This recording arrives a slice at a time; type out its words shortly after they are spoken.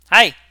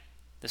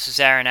This is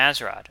Aaron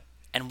Azarad,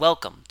 and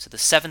welcome to the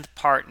seventh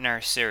part in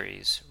our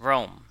series,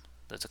 Rome,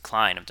 the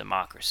Decline of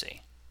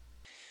Democracy.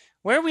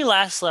 Where we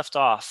last left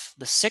off,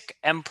 the sick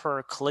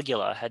Emperor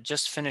Caligula had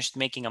just finished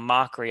making a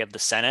mockery of the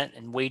Senate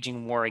and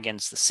waging war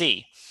against the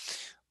sea,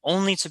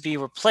 only to be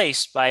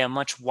replaced by a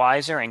much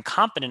wiser and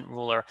competent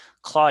ruler,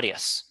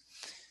 Claudius.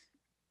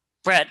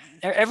 Brett,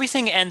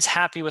 everything ends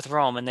happy with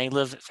Rome and they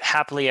live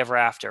happily ever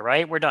after,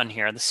 right? We're done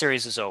here. The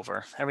series is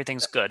over.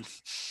 Everything's good.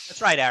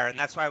 That's right, Aaron.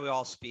 That's why we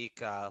all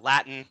speak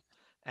Latin,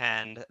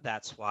 and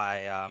that's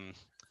why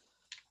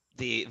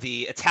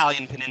the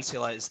Italian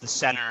peninsula is the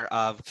center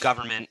of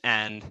government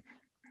and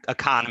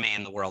economy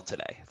in the world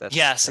today.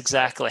 Yes, That's right.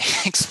 exactly.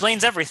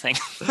 Explains everything.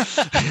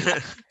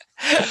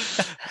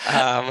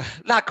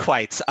 Not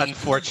quite,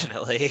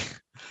 unfortunately.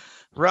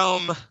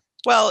 Rome.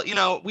 Well,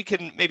 we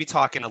can maybe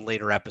talk in a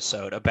later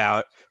episode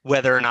about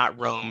whether or not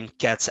Rome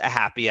gets a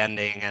happy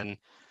ending. And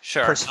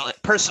Sure.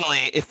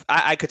 personally, if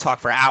I could talk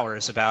for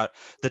hours about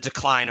the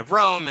decline of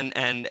Rome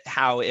and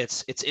how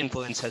its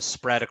influence has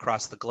spread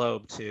across the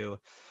globe to,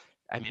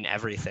 I mean,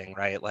 everything,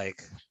 right?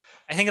 Like,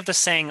 I think of the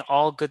saying,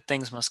 all good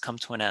things must come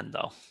to an end,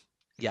 though.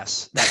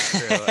 yes, that's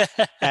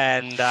true.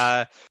 And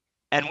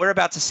and we're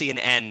about to see an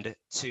end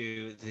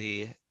to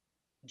the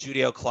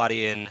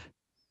Judeo-Claudian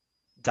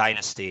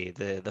dynasty,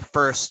 the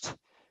first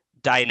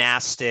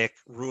dynastic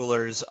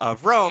rulers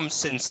of Rome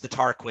since the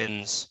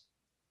Tarquins,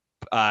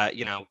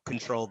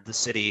 controlled the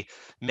city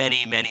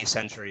many, many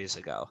centuries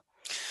ago.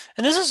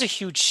 And this is a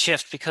huge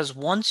shift because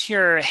once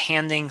you're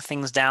handing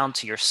things down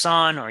to your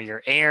son or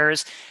your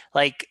heirs,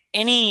 like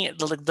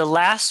the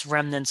last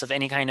remnants of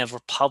any kind of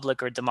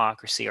republic or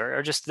democracy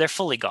are just they're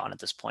fully gone at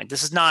this point.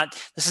 This is not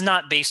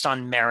based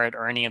on merit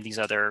or any of these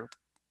other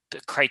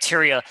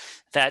criteria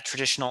that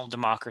traditional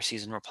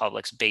democracies and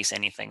republics base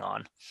anything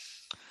on.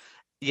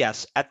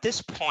 Yes, at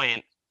this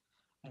point,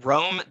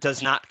 Rome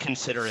does not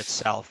consider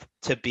itself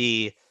to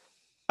be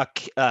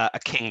a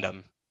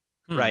kingdom,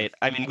 Hmm. right?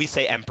 I mean, we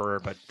say emperor,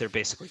 but they're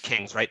basically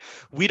kings, right?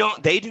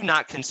 They do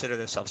not consider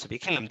themselves to be a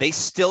kingdom. They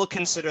still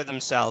consider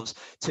themselves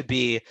to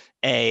be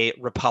a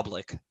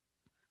republic.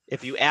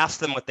 If you ask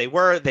them what they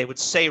were, they would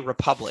say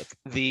republic.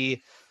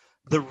 The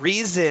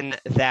reason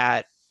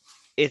that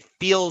it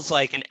feels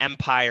like an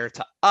empire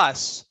to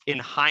us in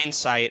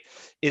hindsight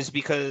is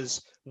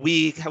because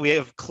we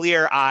have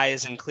clear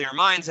eyes and clear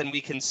minds, and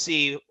we can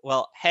see,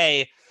 well,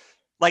 hey,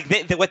 like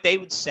what they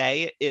would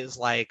say is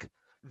like,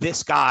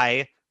 this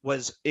guy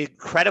was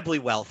incredibly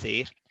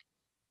wealthy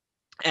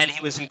and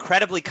he was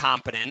incredibly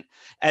competent,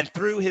 and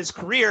through his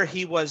career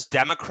he was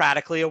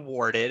democratically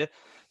awarded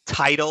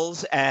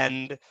titles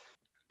and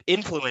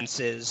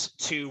influences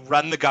to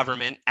run the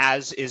government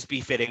as is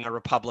befitting a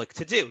republic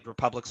to do.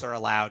 Republics are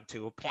allowed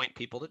to appoint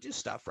people to do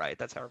stuff, right?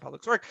 That's how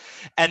republics work.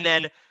 And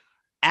then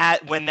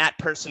when that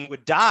person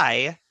would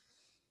die,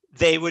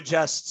 they would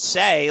just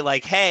say,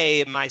 like,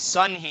 hey, my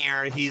son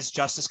here, he's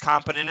just as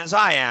competent as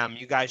I am.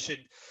 You guys should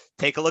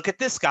take a look at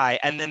this guy.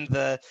 And then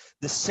the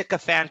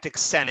sycophantic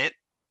Senate,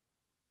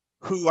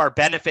 who are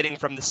benefiting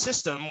from the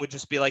system, would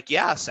just be like,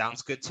 yeah,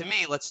 sounds good to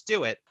me. Let's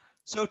do it.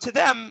 So to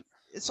them,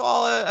 it's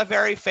all a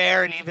very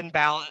fair and even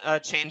balance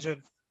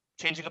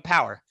changing of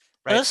power,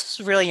 Now, right? this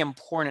is really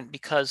important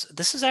because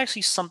this is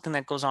actually something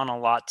that goes on a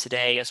lot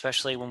today,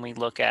 especially when we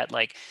look at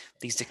like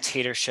these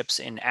dictatorships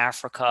in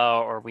Africa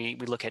or we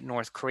look at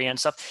North Korea and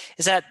stuff,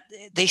 is that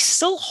they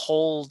still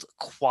hold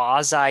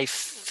quasi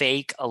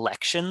fake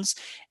elections.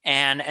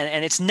 And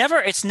it's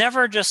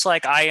never just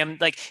like I am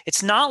like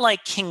it's not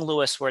like King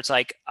Louis where it's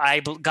like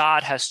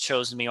God has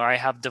chosen me or I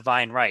have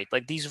divine right.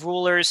 Like these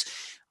rulers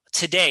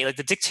today, like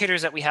the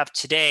dictators that we have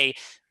today,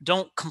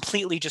 don't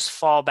completely just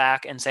fall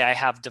back and say I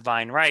have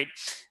divine right.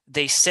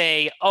 They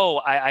say, "Oh,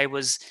 I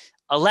was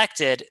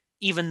elected,"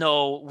 even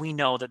though we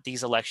know that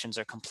these elections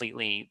are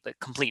completely like,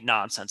 complete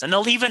nonsense. And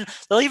they'll even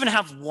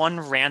have one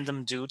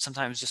random dude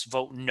sometimes just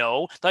vote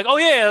no. Like, "Oh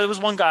yeah, there was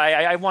one guy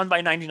I won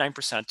by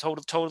 99%.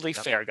 Totally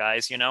Yep. fair,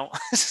 guys." You know.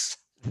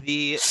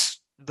 The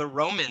the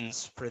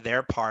Romans, for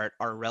their part,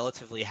 are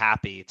relatively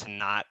happy to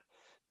not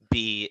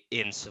be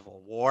in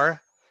civil war,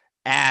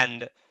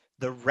 and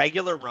the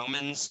regular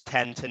Romans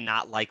tend to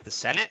not like the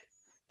Senate.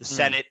 The Hmm.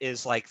 Senate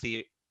is like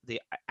the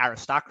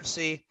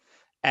aristocracy,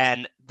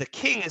 and the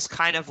king is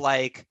kind of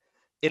like,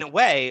 in a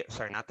way,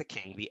 sorry, not the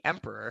king, the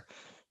emperor,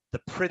 the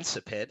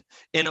principate,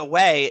 in a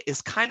way,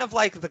 is kind of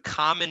like the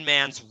common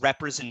man's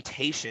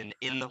representation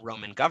in the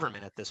Roman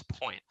government at this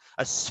point,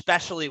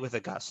 especially with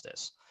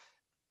Augustus.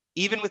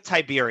 Even with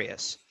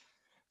Tiberius,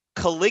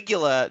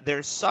 Caligula,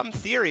 there's some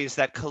theories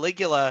that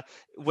Caligula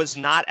was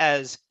not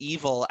as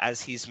evil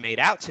as he's made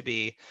out to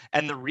be.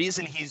 And the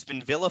reason he's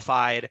been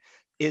vilified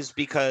is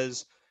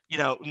because,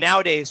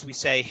 nowadays we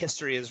say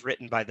history is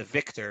written by the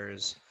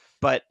victors.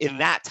 But in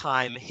that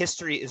time,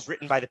 history is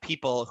written by the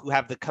people who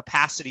have the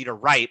capacity to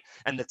write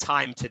and the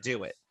time to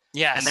do it.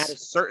 And that Yes.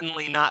 is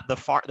certainly not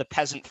the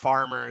peasant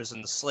farmers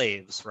and the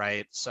slaves,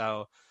 right?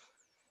 So,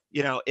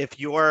 if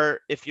you're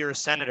a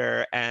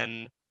senator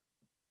and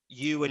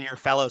you and your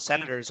fellow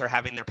senators are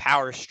having their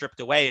powers stripped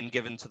away and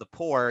given to the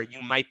poor,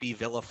 you might be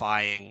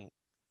vilifying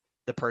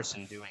the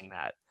person doing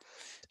that.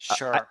 I,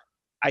 Sure.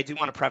 I do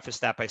want to preface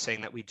that by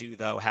saying that we do,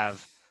 though,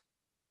 have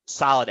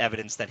solid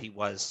evidence that he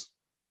was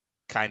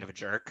kind of a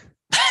jerk,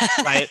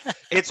 right?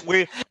 It's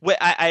weird.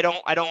 I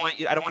don't want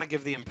to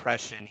give the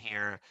impression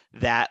here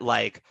that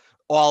like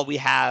all we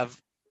have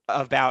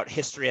about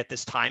history at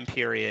this time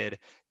period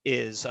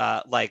is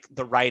like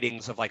the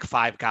writings of like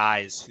 5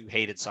 guys who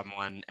hated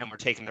someone and we're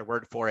taking their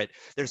word for it.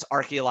 There's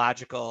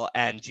archaeological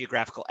and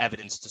geographical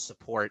evidence to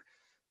support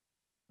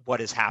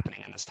what is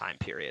happening in this time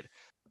period.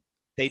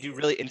 They do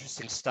really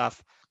interesting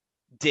stuff,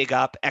 dig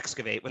up,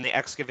 excavate. When they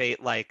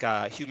excavate like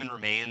human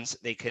remains,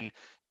 they can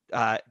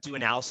do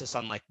analysis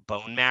on like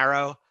bone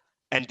marrow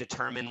and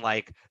determine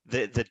like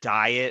the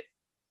diet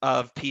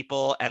of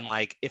people and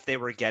like if they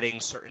were getting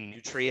certain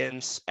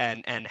nutrients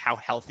and how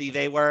healthy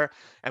they were.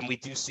 And we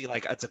do see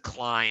like a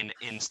decline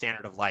in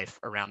standard of life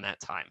around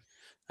that time.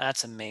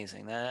 That's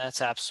amazing.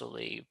 That's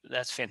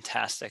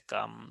fantastic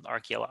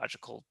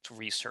archaeological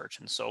research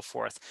and so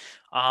forth.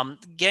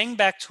 Getting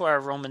back to our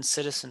Roman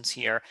citizens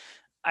here,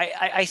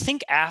 I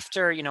think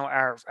after,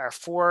 our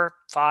 4,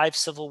 5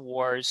 civil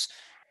wars,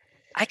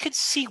 I could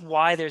see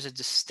why there's a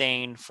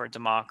disdain for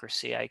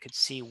democracy. I could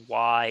see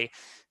why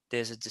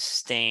there's a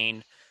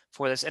disdain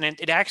for this. And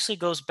it actually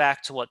goes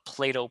back to what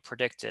Plato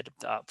predicted.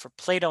 For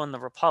Plato in the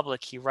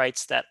Republic, he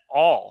writes that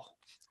all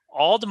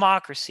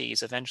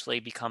democracies eventually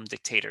become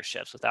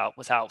dictatorships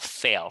without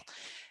fail.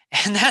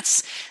 And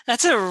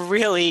that's a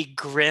really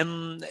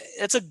grim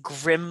it's a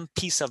grim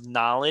piece of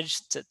knowledge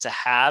to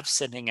have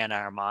sitting in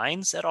our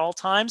minds at all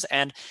times.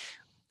 And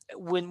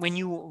when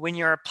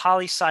you're a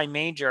poli-sci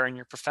major and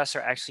your professor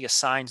actually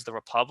assigns the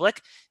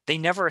Republic, they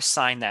never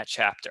assign that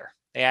chapter.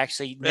 They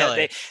actually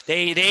Really?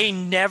 they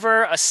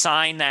never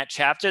assign that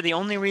chapter. The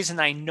only reason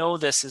I know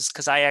this is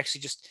because I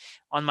actually just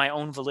on my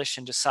own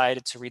volition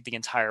decided to read the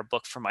entire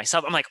book for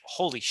myself. I'm like,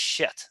 holy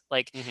shit,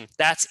 like Mm-hmm.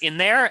 that's in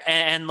there.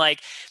 And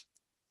like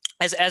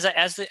as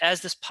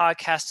this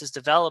podcast is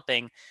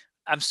developing,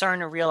 I'm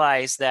starting to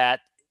realize that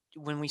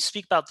when we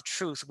speak about the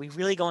truth, we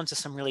really go into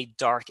some really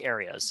dark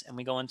areas, and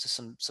we go into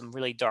some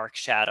really dark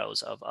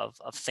shadows of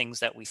things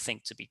that we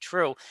think to be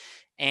true.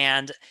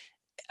 And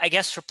I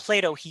guess for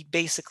Plato, he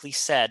basically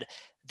said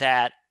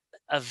that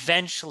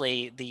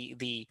eventually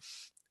the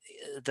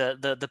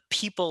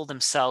people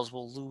themselves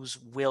will lose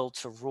will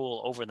to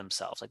rule over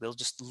themselves. Like they'll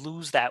just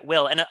lose that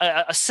will. And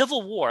a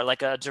civil war,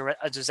 like a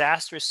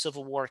disastrous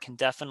civil war, can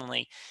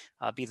definitely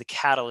be the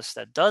catalyst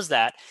that does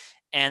that.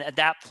 And at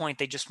that point,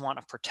 they just want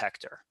a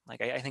protector.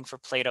 Like I think for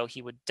Plato,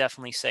 he would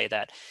definitely say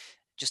that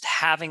just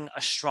having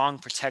a strong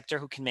protector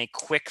who can make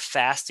quick,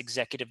 fast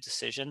executive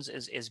decisions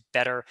is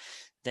better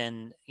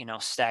than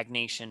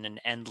stagnation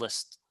and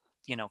endless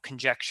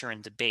conjecture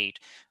and debate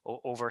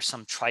over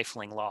some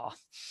trifling law.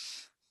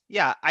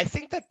 Yeah, I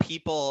think that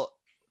people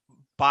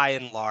by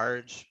and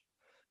large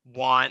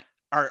want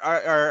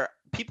are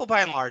people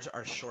by and large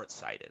are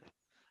short-sighted.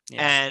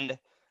 Yeah. And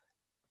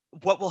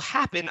what will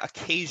happen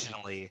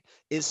occasionally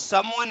is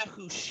someone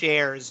who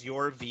shares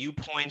your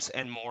viewpoints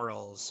and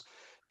morals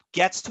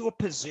gets to a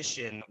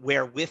position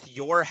where with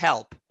your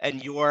help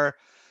and your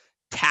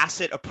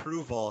tacit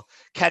approval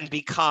can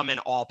become an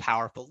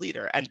all-powerful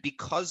leader. And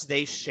because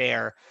they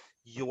share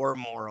your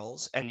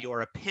morals and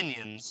your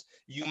opinions,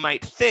 you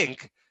might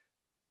think,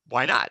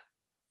 why not?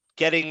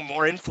 Getting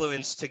more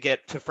influence to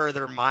get to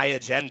further my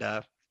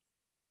agenda,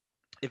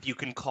 if you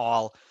can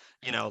call,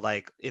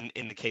 like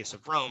in the case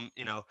of Rome,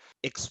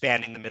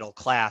 expanding the middle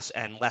class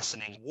and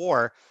lessening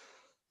war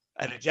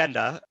an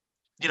agenda,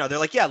 they're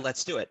like, yeah,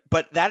 let's do it.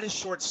 But that is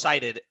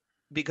short-sighted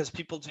because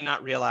people do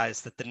not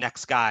realize that the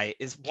next guy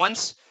is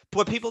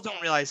what people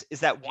don't realize is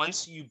that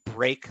once you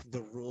break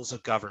the rules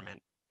of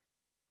government,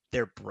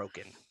 they're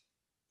broken.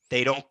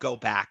 They don't go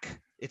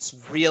back. It's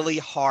really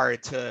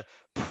hard to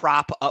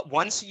prop up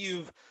once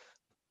you've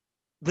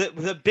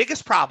the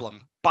biggest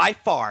problem by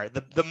far,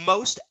 the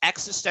most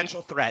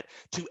existential threat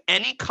to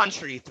any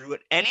country through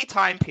any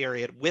time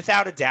period,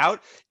 without a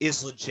doubt,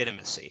 is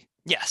legitimacy.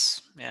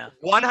 Yes. Yeah.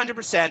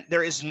 100%,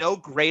 there is no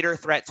greater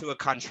threat to a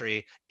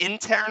country,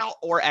 internal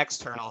or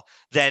external,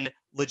 than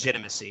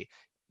legitimacy.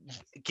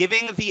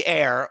 Giving the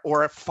air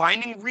or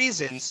finding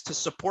reasons to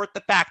support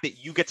the fact that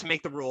you get to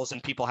make the rules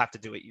and people have to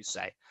do what you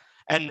say.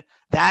 And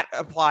that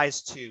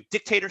applies to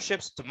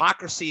dictatorships,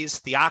 democracies,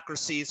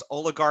 theocracies,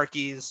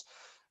 oligarchies.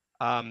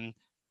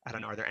 I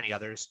don't know. Are there any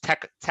others?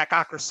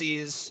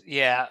 Techocracies?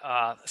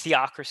 Yeah.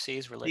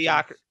 Theocracies,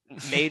 religion.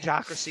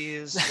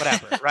 Mageocracies,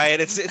 whatever. Right?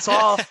 It's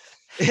all.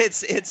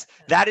 It's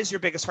that is your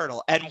biggest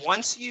hurdle. And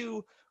once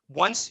you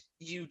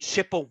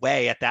chip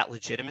away at that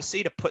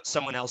legitimacy to put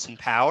someone else in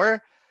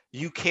power,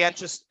 you can't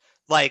just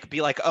like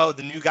be like, oh,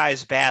 the new guy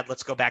is bad,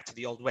 let's go back to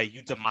the old way.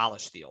 You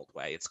demolish the old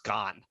way. It's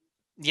gone.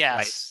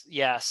 Right?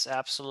 Yes,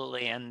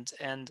 absolutely. And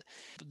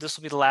this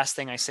will be the last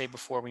thing I say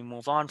before we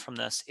move on from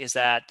this, is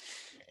that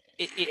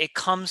it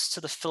comes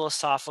to the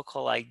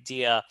philosophical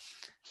idea: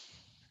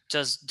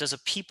 does a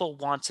people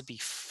want to be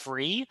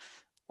free,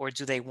 or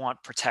do they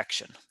want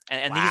protection?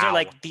 And these are Wow.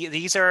 like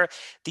these are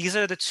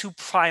the two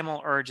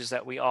primal urges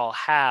that we all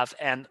have.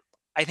 And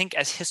I think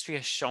as history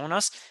has shown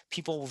us,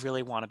 people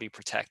really want to be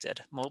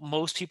protected.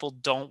 Most people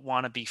don't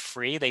want to be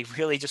free. They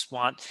really just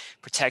want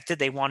protected.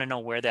 They want to know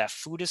where that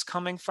food is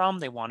coming from.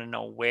 They want to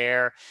know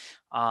where,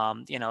 where,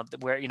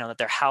 that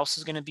their house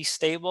is going to be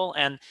stable.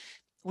 And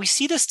we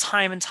see this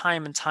time and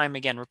time and time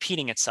again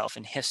repeating itself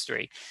in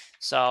history.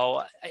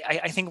 So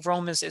I think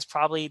Rome is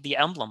probably the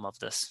emblem of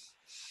this.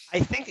 I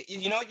think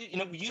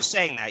you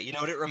saying that, you know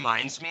what it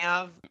reminds me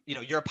of?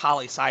 You're a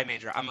poli sci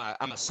major. I'm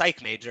a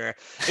psych major.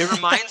 It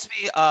reminds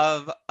me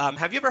of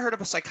have you ever heard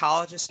of a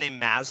psychologist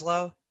named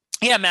Maslow?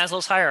 Yeah,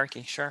 Maslow's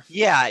hierarchy, sure.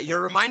 Yeah,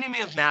 you're reminding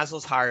me of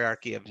Maslow's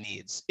hierarchy of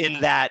needs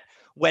in that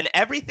when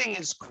everything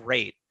is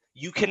great,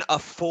 you can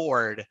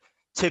afford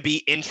to be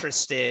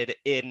interested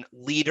in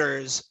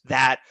leaders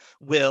that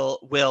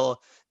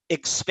will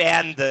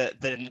expand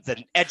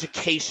the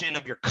education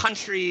of your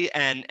country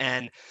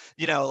and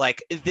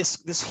like this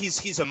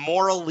he's a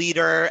moral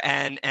leader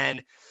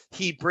and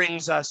he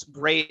brings us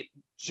great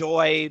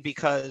joy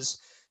because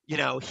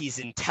he's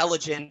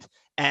intelligent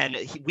and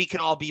we can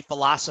all be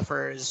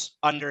philosophers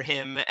under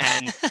him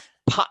and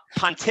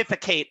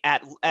pontificate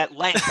at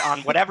length on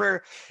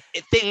whatever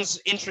things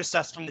interest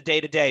us from the day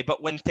to day.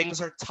 But when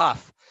things are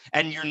tough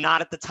and you're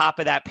not at the top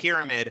of that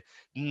pyramid,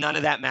 none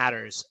of that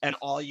matters. And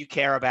all you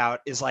care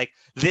about is like,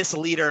 this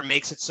leader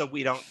makes it so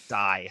we don't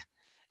die.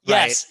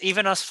 Yes, right?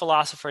 even us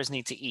philosophers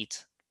need to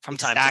eat from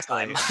time to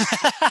time.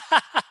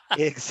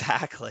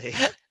 Exactly.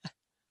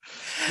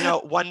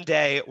 One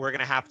day we're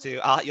gonna have to.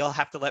 You'll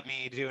have to let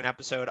me do an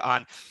episode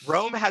on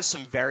Rome. Has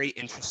some very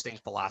interesting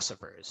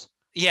philosophers.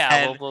 Yeah,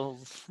 And we'll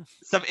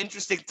some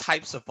interesting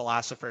types of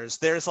philosophers.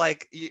 There's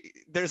like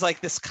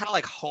this kind of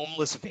like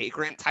homeless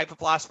vagrant type of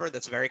philosopher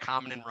that's very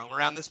common in Rome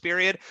around this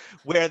period,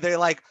 where they're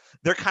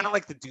kind of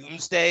like the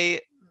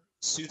doomsday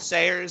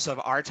soothsayers of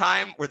our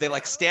time, where they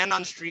like stand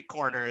on street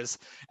corners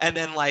and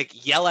then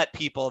like yell at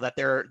people that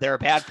they're a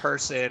bad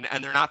person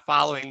and they're not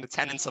following the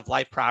tenets of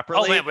life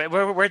properly.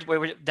 Oh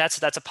wait, that's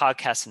a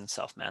podcast in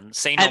itself, man.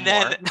 Say no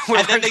more.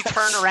 And then they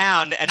turn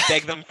around and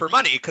beg them for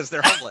money because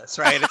they're homeless,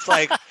 right? It's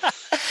like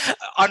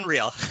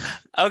unreal.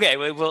 Okay,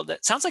 well,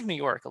 that sounds like New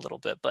York a little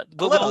bit, but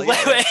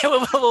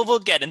we'll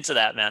get into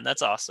that, man.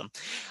 That's awesome.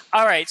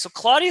 All right, so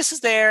Claudius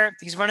is there.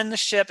 He's running the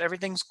ship.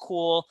 Everything's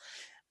cool.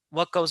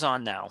 What goes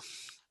on now?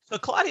 So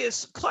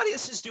Claudius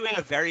is doing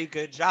a very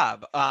good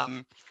job.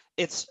 I'm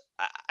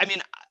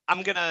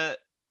gonna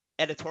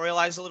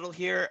editorialize a little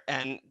here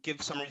and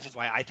give some reasons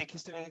why I think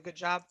he's doing a good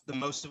job. The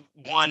most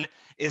one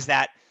is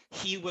that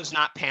he was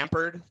not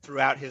pampered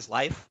throughout his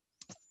life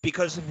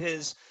because of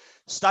his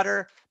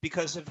stutter,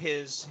 because of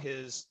his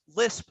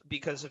lisp,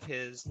 because of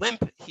his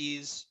limp.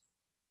 He's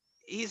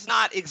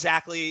not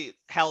exactly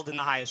held in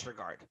the highest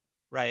regard,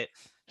 right?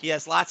 He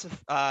has lots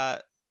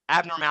of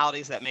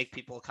abnormalities that make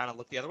people kind of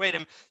look the other way at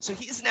him. So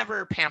he's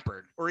never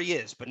pampered, or he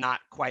is, but not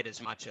quite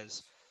as much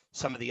as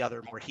some of the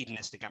other more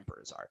hedonistic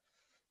emperors are.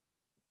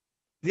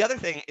 The other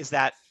thing is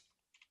that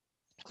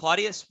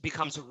Claudius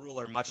becomes a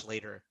ruler much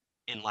later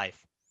in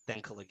life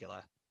than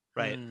Caligula,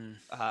 right?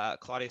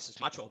 Claudius is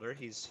much older.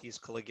 He's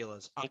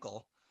Caligula's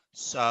uncle.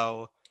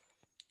 So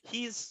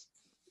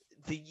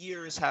the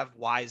years have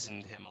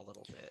wizened him a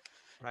little bit.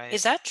 Right.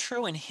 Is that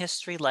true in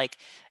history? Like,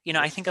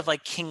 I think of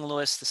like King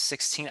Louis the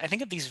 16th. I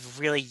think of these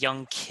really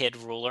young kid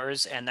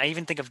rulers, and I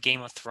even think of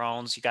Game of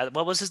Thrones. You got,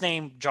 what was his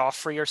name,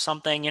 Joffrey or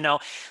something?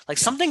 Like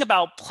something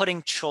about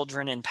putting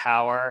children in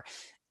power.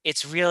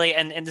 It's really,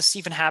 and this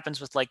even happens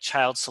with like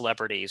child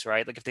celebrities,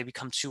 right? Like if they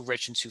become too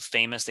rich and too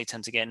famous, they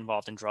tend to get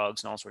involved in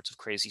drugs and all sorts of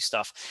crazy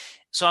stuff.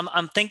 So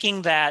I'm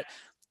thinking that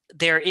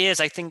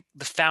I think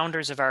the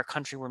founders of our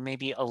country were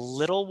maybe a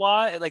little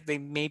wide, like they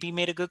maybe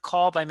made a good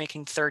call by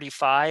making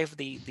 35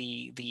 the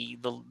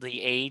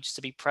age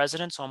to be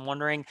president. So I'm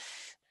wondering,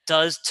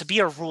 to be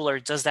a ruler,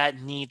 does that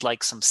need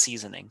like some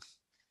seasoning?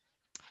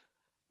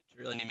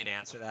 You really need me to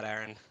answer that,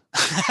 Aaron?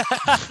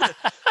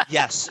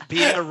 Yes,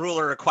 being a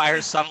ruler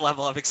requires some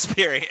level of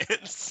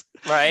experience.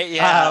 Right?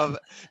 Yeah.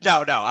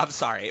 No, I'm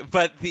sorry,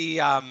 but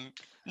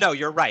no,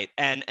 you're right.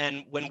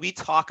 And when we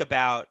talk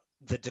about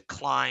the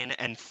decline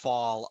and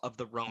fall of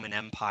the Roman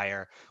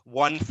Empire,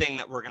 one thing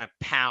that we're going to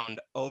pound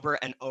over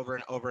and over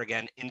and over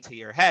again into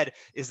your head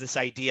is this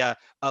idea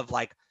of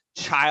like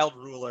child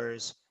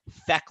rulers,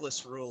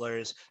 feckless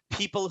rulers,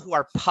 people who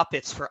are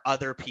puppets for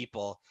other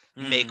people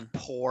make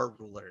poor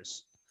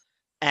rulers.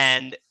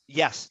 And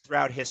yes,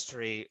 throughout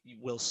history,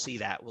 we'll see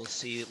that. We'll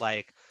see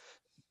like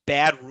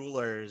bad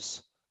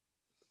rulers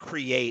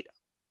create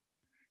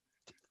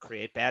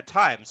bad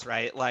times,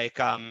 right? Like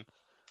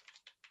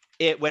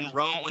when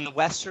the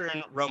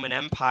Western Roman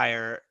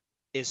Empire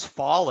is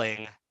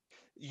falling,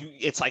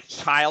 it's like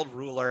child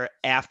ruler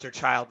after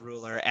child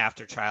ruler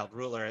after child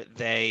ruler.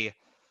 And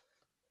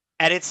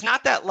it's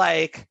not that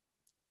like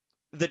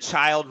the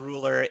child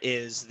ruler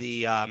is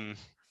the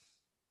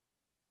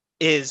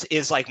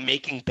is like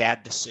making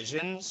bad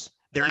decisions.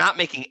 They're not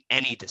making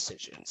any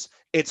decisions.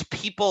 It's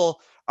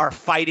people are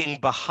fighting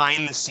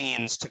behind the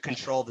scenes to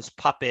control this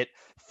puppet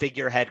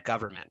figurehead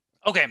government.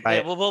 Okay,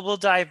 right? we'll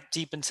dive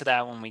deep into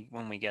that when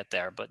we get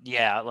there. But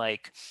yeah,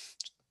 like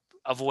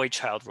avoid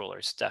child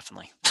rulers,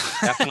 definitely.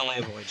 Definitely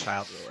avoid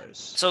child rulers.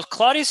 So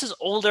Claudius is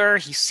older,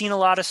 he's seen a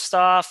lot of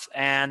stuff,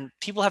 and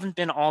people haven't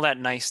been all that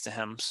nice to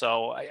him.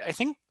 So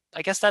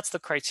I guess that's the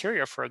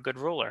criteria for a good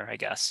ruler, I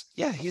guess.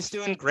 Yeah, he's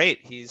doing great.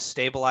 He's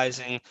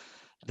stabilizing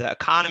the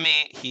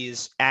economy.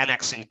 He's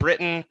annexing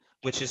Britain,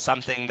 which is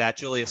something that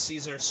Julius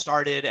Caesar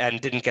started and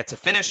didn't get to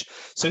finish.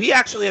 So he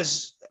actually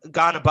has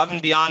gone above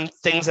and beyond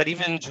things that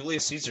even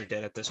Julius Caesar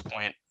did at this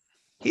point.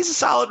 He's a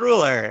solid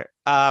ruler.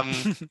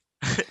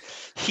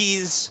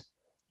 He's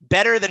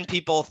better than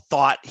people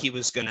thought he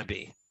was going to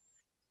be.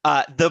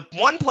 The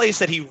one place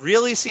that he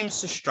really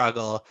seems to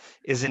struggle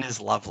is in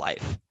his love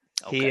life.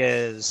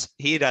 Okay.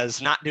 He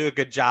does not do a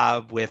good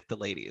job with the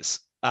ladies.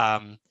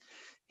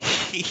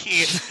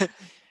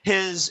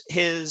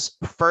 His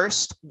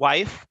first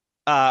wife,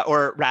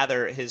 or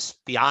rather his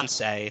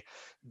fiance,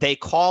 they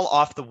call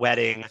off the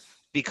wedding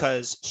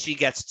because she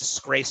gets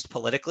disgraced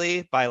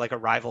politically by like a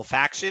rival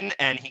faction,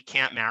 and he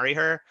can't marry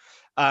her.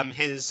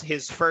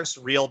 His first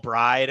real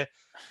bride,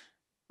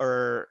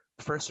 or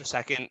first or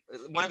second,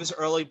 one of his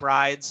early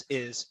brides,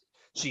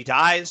 she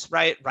dies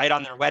right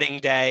on their wedding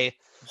day.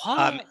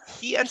 What?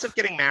 He ends up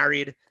getting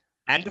married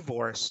and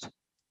divorced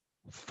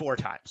 4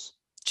 times.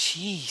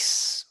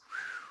 Jeez.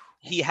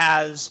 He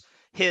has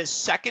his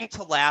second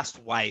to last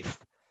wife.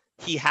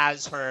 He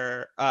has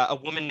her, a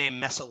woman named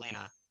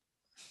Messalina.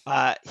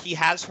 He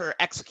has her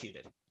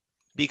executed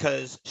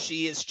because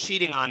she is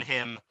cheating on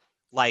him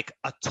like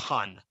a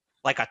ton,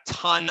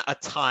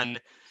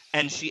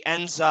 and she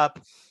ends up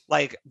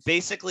like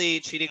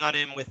basically cheating on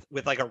him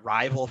with like a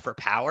rival for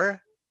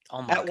power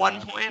at one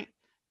point,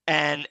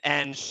 and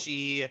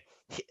the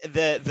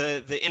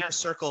inner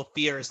circle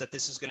fears that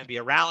this is going to be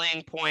a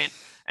rallying point,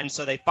 and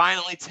so they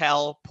finally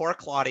tell poor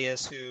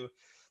Claudius, who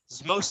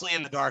is mostly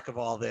in the dark of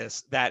all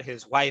this, that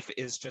his wife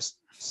is just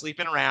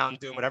sleeping around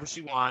doing whatever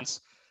she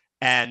wants,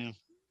 and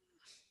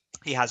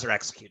he has her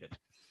executed.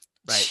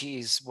 Right.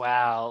 Jeez,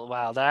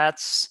 wow,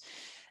 that's,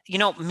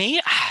 me.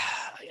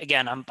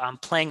 Again, I'm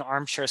playing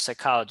armchair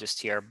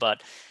psychologist here,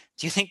 but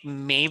do you think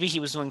maybe he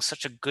was doing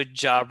such a good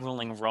job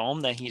ruling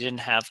Rome that he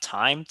didn't have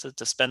time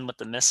to spend with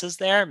the missus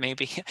there?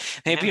 Maybe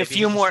a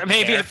few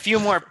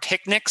more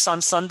picnics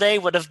on Sunday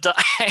would have done.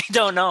 I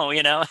don't know.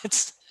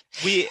 It's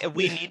we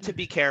need to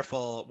be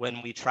careful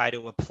when we try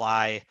to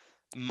apply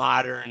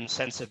modern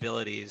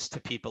sensibilities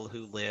to people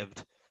who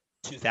lived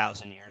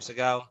 2,000 years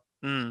ago.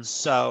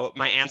 So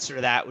my answer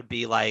to that would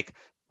be like,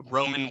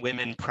 Roman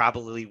women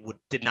probably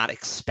did not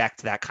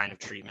expect that kind of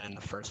treatment in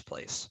the first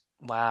place.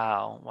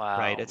 Wow.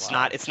 Right. It's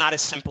not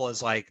as simple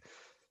as like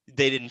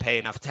they didn't pay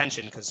enough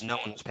attention because no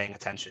one was paying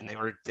attention.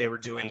 They were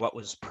doing what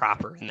was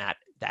proper in that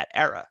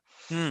era.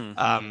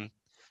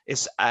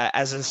 It's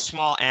as a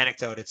small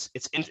anecdote, it's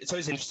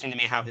always interesting to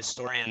me how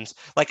historians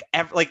like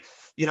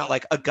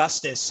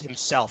Augustus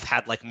himself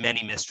had like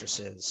many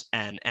mistresses,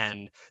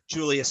 and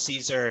Julius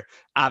Caesar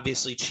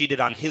obviously cheated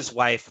on his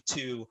wife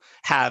to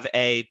have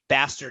a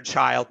bastard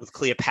child with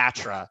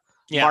Cleopatra.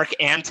 Yeah. Mark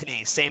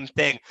Antony, same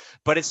thing,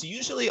 but it's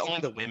usually only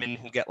the women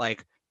who get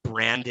like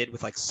branded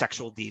with like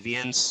sexual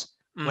deviance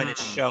when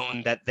it's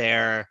shown that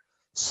they're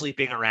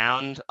sleeping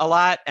around a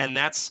lot, and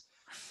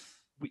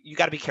you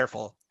got to be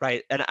careful,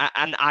 right? And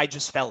I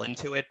just fell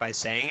into it by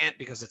saying it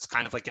because it's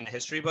kind of like in the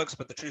history books,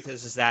 but the truth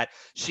is that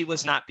she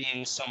was not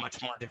being so much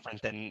more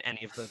different than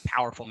any of the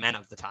powerful men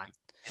of the time.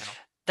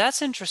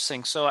 That's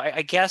interesting. So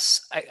I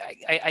guess like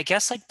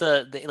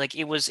like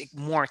it was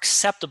more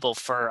acceptable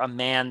for a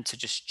man to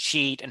just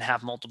cheat and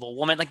have multiple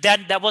women, like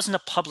that wasn't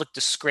a public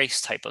disgrace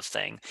type of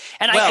thing.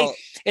 And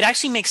it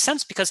actually makes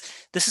sense because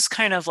this is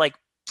kind of like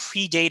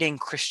predating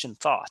Christian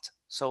thought.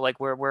 So like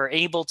we're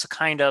able to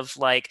kind of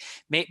like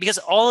because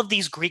all of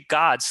these Greek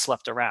gods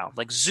slept around,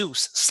 like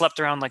Zeus slept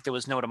around like there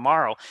was no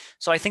tomorrow.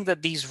 So I think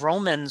that these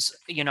Romans,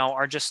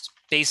 are just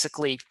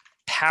basically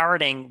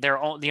parroting their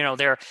own,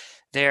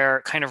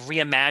 their kind of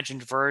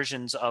reimagined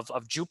versions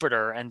of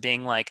Jupiter and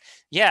being like,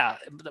 yeah,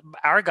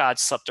 our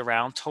gods slept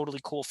around, totally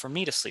cool for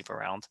me to sleep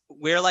around.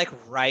 We're like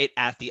right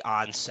at the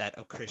onset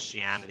of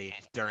Christianity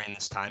during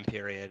this time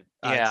period.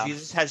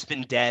 Jesus has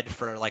been dead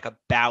for like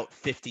about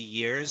 50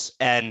 years,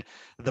 and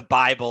the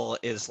Bible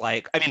is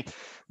like, I mean,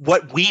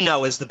 what we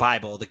know as the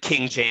Bible, the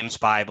King James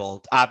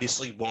Bible,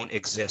 obviously won't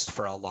exist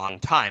for a long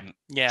time.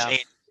 Yeah.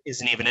 James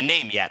isn't even a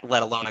name yet,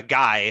 let alone a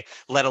guy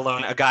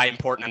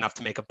important enough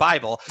to make a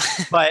Bible.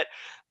 But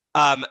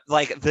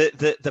like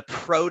the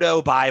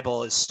proto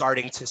Bible is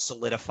starting to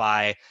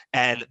solidify,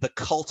 and the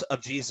cult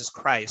of Jesus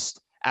Christ,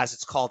 as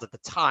it's called at the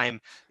time,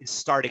 is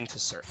starting to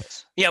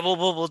surface. Yeah,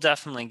 we'll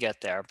definitely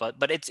get there, but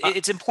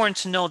it's important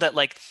to know that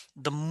like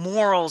the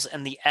morals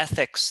and the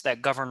ethics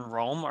that govern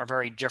Rome are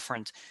very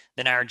different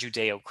than our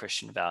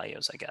Judeo-Christian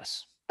values, I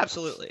guess.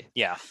 Absolutely.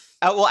 Yeah.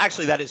 Well,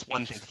 actually, that is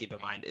one thing to keep in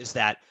mind, is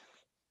that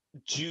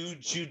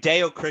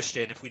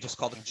Judeo-Christian, if we just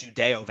call them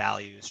Judeo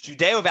values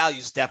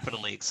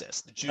definitely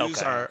exist. The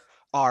Jews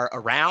are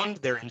around,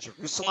 they're in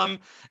Jerusalem,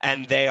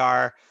 and they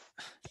are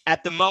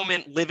at the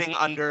moment living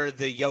under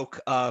the yoke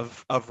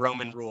of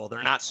Roman rule.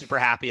 They're not super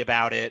happy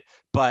about it,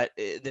 but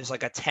there's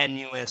like a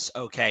tenuous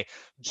okay.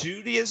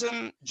 Jews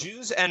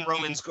and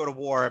Romans go to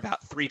war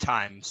about 3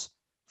 times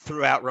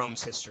throughout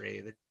Rome's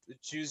history. The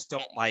Jews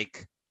don't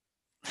like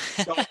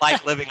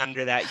living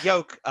under that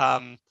yoke.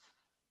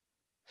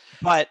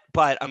 But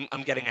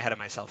I'm getting ahead of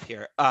myself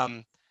here.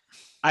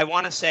 I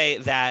want to say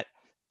that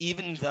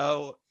even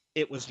though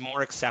it was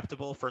more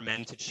acceptable for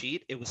men to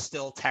cheat, it was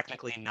still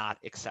technically not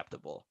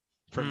acceptable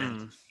for men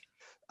to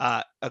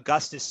cheat.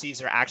 Augustus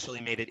Caesar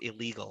actually made it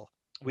illegal.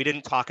 We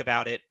didn't talk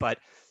about it, but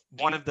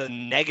one of the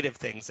negative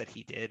things that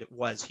he did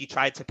was he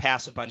tried to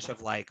pass a bunch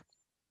of like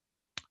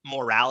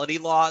morality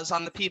laws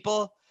on the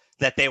people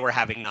that they were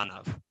having none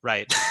of,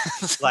 right?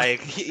 Like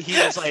he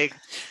was like,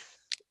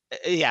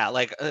 yeah,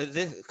 like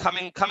this,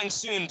 coming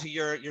soon to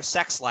your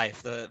sex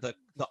life, the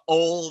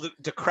old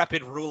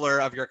decrepit ruler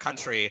of your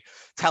country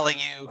telling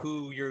you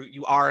who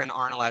you are and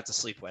aren't allowed to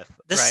sleep with.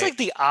 This is like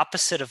the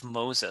opposite of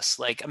Moses.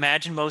 Like,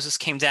 imagine Moses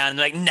came down and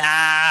like,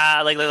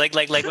 nah,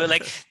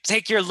 like,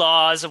 take your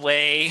laws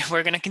away.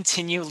 We're gonna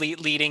continue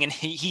leading in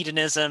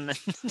hedonism.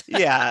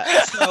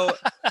 Yeah, so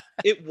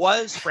it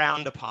was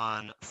frowned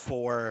upon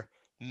for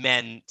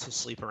men to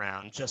sleep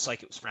around, just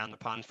like it was frowned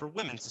upon for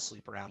women to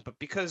sleep around. But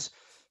because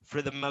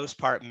for the most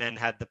part men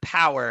had the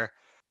power,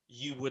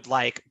 you would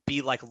like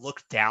be like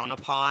looked down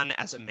upon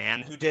as a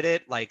man who did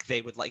it. Like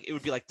they would like, it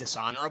would be like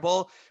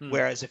dishonorable.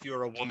 Whereas if you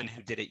were a woman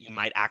who did it, you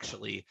might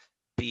actually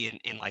be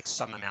in like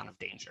some amount of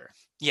danger.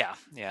 Yeah.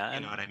 You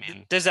know what I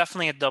mean? There's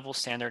definitely a double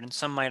standard, and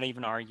some might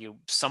even argue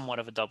somewhat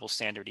of a double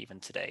standard even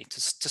today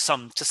to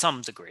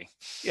some degree.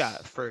 Yeah,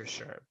 for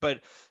sure.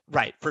 But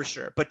right, for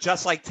sure. But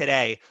just like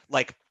today,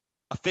 like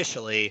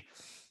officially,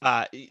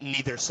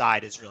 neither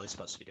side is really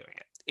supposed to be doing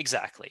it.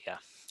 Exactly. Yeah.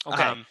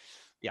 Okay.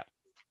 Yeah.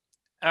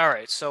 All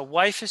right. So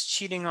wife is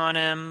cheating on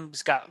him.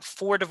 He's got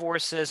 4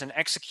 divorces and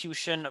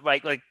execution,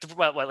 like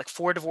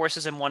 4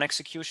 divorces and 1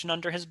 execution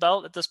under his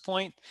belt at this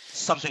point.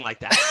 Something like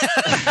that.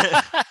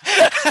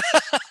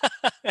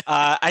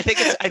 I think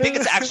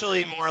it's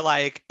actually more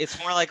like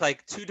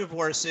 2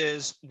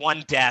 divorces,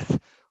 1 death,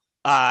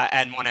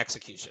 and 1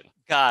 execution.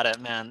 Got it,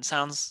 man.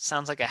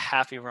 Sounds like a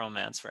happy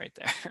romance right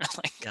there.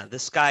 Like, yeah,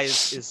 this guy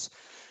is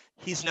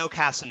he's no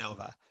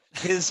Casanova.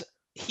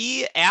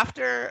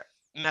 After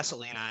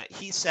Messalina,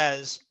 he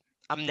says,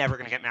 "I'm never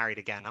gonna get married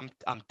again.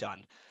 I'm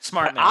done."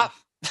 Smart man.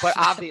 But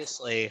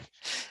obviously,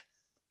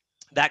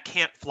 that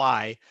can't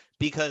fly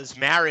because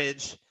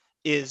marriage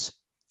is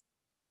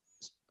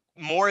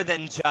more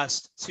than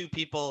just 2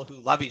 people who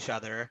love each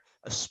other,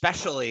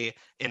 especially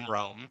in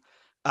Rome,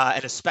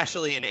 and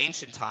especially in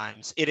ancient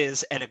times. It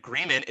is an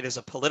agreement. It is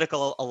a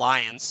political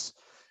alliance,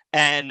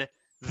 and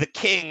the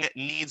king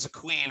needs a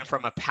queen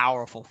from a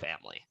powerful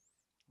family.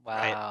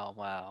 Wow,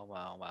 right?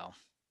 Wow.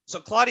 So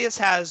Claudius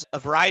has a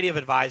variety of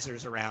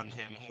advisors around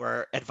him who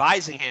are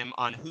advising him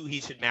on who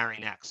he should marry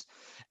next.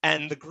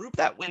 And the group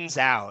that wins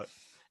out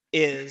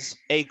is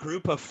a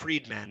group of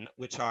freedmen,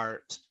 which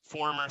are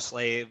former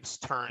slaves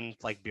turned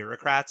like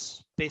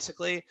bureaucrats,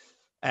 basically.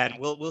 And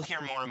we'll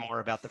hear more and more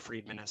about the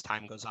freedmen as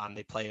time goes on.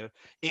 They play an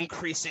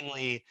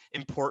increasingly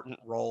important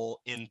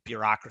role in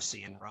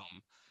bureaucracy in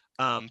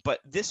Rome. But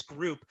this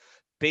group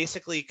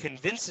basically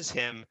convinces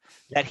him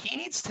that he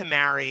needs to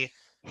marry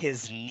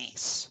his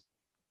niece.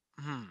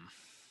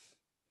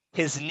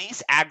 His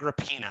niece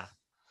Agrippina.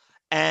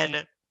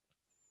 And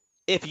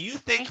if you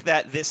think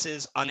that this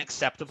is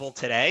unacceptable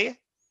today,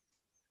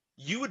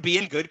 you would be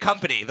in good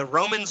company. The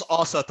Romans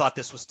also thought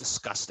this was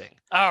disgusting.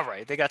 All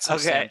right, they got some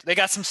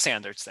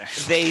standards there.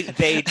 They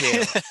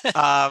did.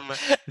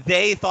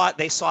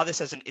 They saw this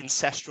as an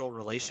incestual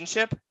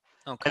relationship.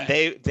 Okay.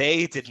 And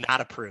they did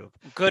not approve.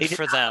 Good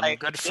for them.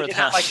 Good for them. They did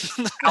not like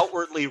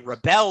outwardly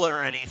rebel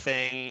or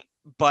anything,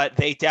 but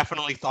they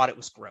definitely thought it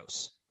was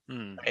gross.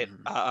 Right?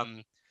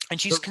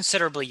 And she's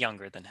considerably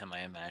younger than him, I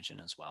imagine,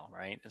 as well,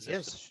 right?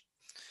 Yes.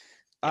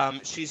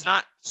 She's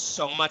not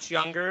so much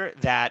younger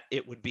that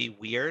it would be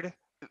weird.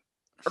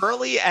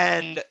 Early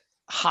and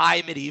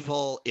high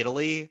medieval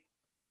Italy,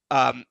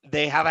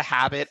 they have a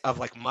habit of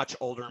like much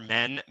older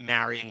men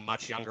marrying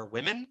much younger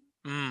women.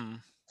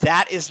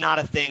 That is not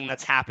a thing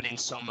that's happening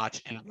so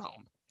much in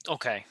Rome.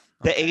 Okay.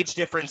 The age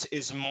difference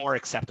is more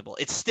acceptable.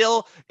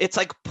 It's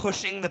like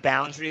pushing the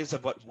boundaries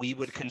of what we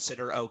would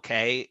consider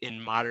okay in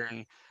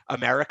modern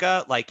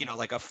America, like,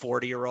 like a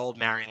 40-year-old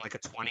marrying like a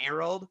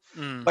 20-year-old,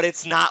 but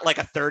it's not like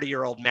a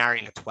 30-year-old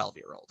marrying a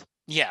 12-year-old.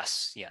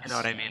 Yes. You know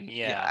what I mean?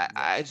 Yeah.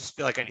 I just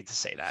feel like I need to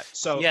say that.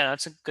 So yeah,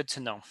 that's good to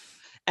know.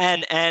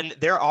 And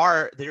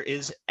there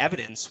is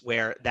evidence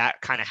where that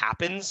kind of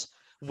happens,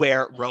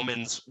 where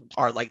Romans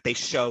are like, they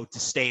show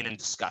disdain and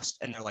disgust,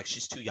 and they're like,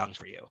 she's too young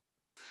for you.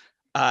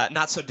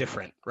 Not so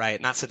different,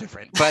 right? Not so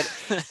different. But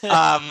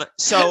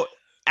so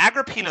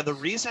Agrippina, the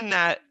reason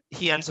that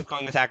he ends up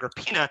going with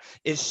Agrippina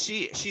is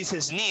she's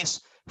his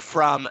niece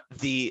from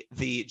the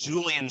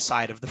Julian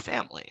side of the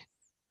family,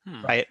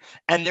 right?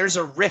 And there's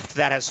a rift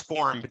that has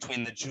formed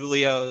between the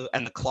Julio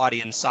and the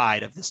Claudian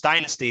side of this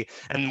dynasty.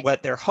 And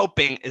what they're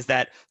hoping is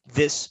that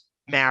this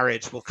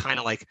marriage will kind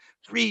of like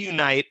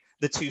reunite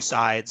the two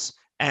sides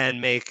and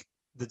make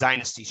the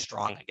dynasty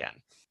strong again.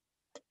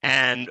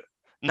 And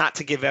not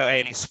to give away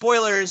any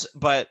spoilers,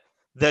 but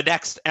the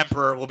next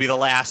emperor will be the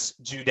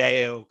last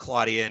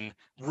Judeo-Claudian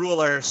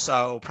ruler,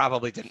 so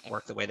probably didn't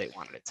work the way they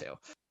wanted it to.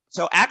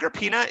 So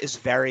Agrippina is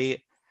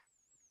very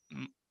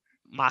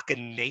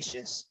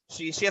machinacious.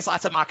 She has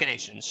lots of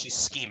machinations. She's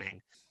scheming.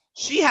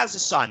 She has a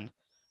son,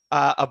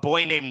 a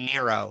boy named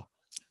Nero.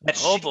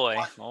 Oh boy.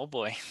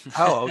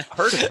 Oh,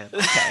 heard of him.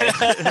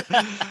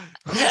 Okay.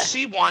 Who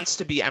she wants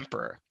to be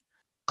emperor.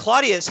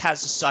 Claudius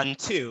has a son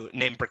too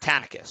named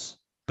Britannicus,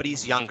 but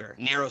he's younger.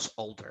 Nero's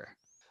older.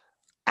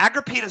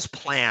 Agrippina's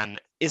plan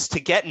is to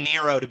get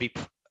Nero to be,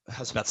 I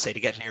was about to say to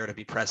get Nero to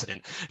be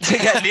president,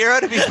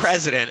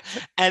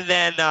 and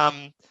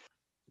then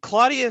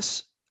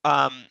Claudius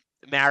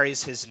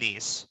marries his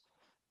niece,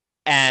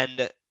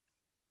 and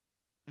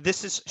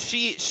this is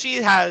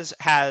she has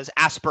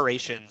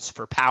aspirations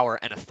for power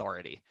and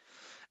authority,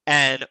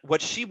 and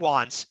what she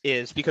wants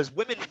is, because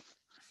women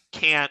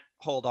can't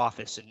hold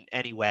office in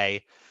any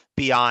way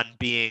beyond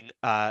being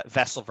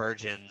Vessel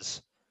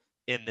virgins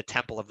in the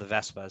Temple of the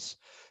Vespas,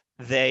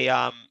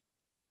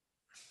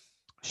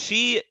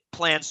 she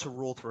plans to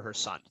rule through her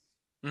son.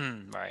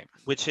 Right.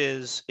 Which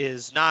is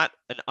not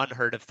an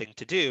unheard of thing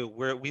to do.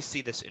 Where we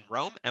see this in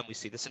Rome and we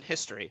see this in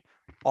history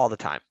all the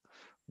time.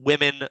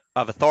 Women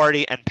of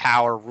authority and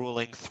power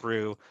ruling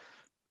through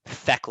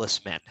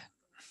feckless men,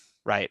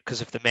 right?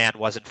 Because if the man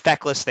wasn't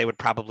feckless, they would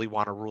probably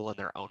want to rule in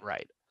their own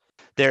right.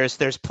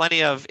 There's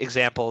plenty of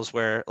examples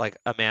where like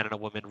a man and a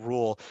woman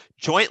rule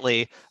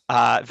jointly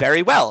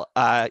very well.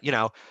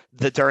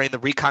 During the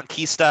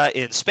Reconquista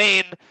in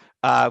Spain,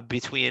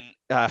 between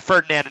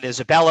Ferdinand and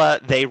Isabella,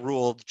 they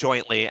ruled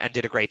jointly and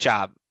did a great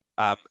job.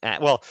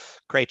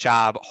 Great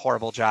job,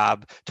 horrible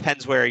job,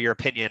 depends where your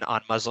opinion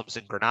on Muslims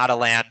in Granada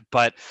land,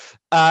 but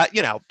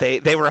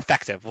they were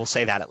effective. We'll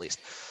say that at least.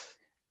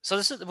 So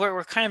this is where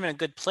we're kind of in a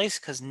good place,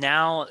 because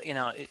now,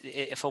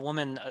 if a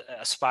woman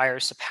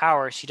aspires to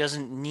power, she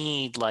doesn't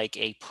need like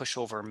a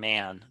pushover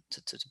man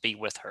to be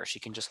with her. She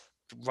can just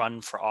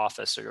run for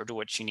office or do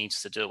what she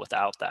needs to do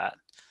without that.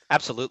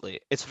 Absolutely.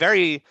 It's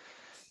very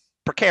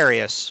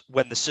precarious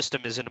when the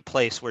system is in a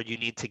place where you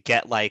need to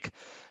get like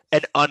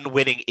an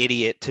unwitting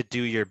idiot to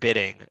do your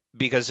bidding,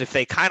 because if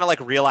they kind of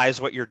like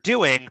realize what you're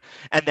doing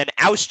and then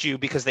oust you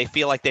because they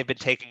feel like they've been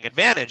taken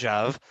advantage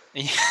of,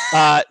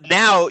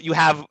 now you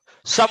have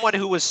someone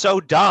who was so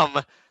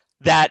dumb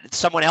that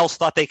someone else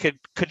thought they could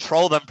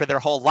control them for their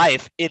whole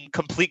life in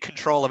complete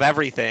control of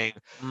everything,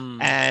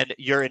 and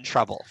you're in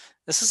trouble.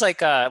 This is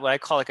like what I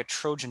call like a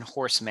Trojan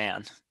horse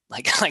man.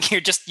 Like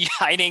you're just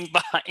hiding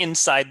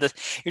inside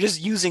you're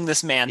just using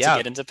this man to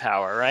get into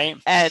power, right?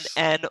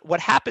 And what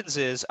happens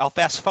is, I'll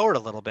fast forward a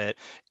little bit,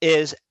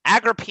 is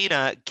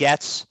Agrippina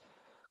gets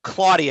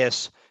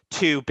Claudius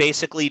to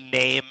basically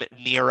name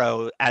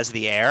Nero as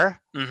the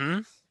heir,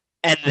 and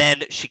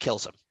then she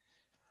kills him.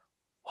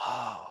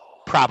 Wow.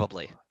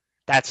 Probably.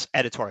 That's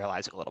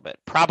editorializing a little bit.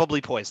 Probably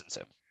poisons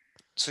him.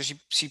 So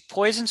she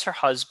poisons her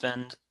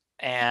husband,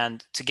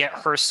 and to get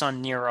her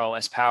son Nero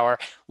as power.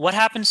 What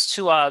happens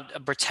to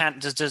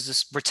does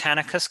this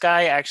Britannicus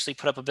guy actually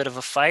put up a bit of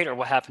a fight, or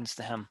what happens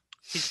to him?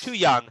 He's too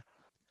young,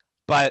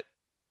 but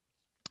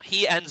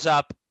he ends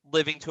up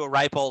living to a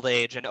ripe old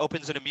age and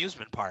opens an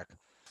amusement park.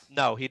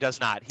 No, he does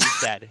not.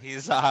 He's dead.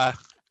 He's a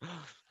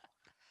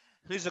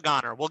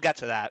goner. We'll get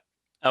to that.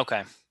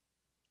 Okay.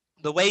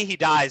 The way he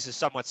dies is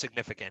somewhat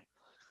significant.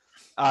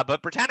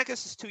 But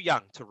Britannicus is too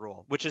young to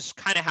rule, which is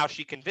kind of how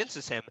she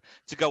convinces him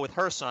to go with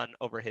her son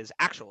over his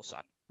actual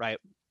son, right?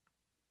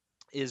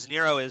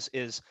 Nero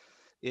is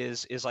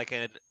like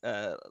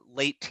a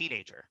late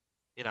teenager,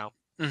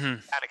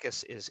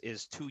 Britannicus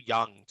is too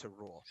young to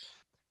rule.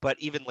 But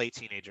even late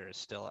teenager is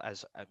still,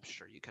 as I'm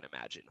sure you can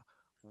imagine,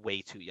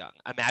 way too young.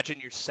 Imagine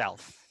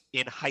yourself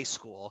in high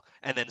school,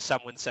 and then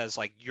someone says,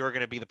 like, you're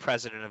going to be the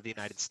president of the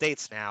United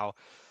States now.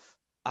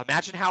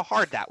 Imagine how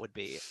hard that would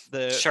be.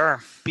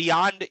 Sure.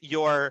 Beyond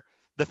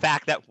the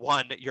fact that,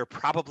 one, you're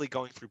probably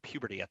going through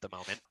puberty at the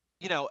moment.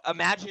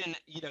 Imagine,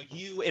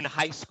 you in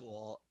high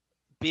school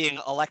being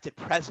elected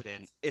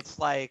president. It's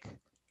like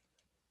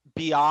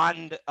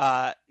beyond,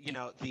 the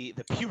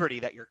puberty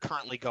that you're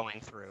currently going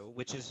through,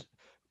 which is,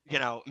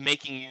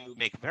 making you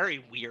make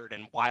very weird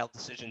and wild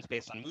decisions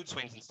based on mood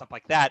swings and stuff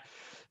like that.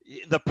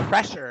 The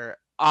pressure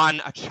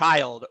on a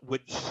child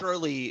would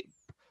surely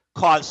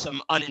cause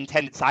some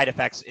unintended side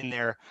effects in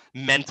their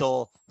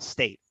mental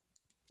state.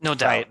 No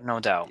doubt, right? No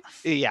doubt.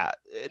 Yeah,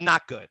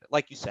 not good.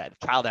 Like you said,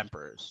 child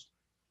emperors,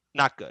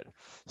 not good.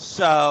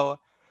 So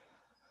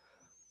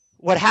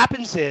what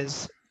happens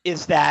is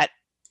that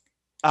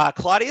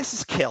Claudius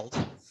is killed,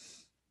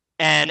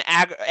 and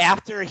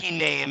after he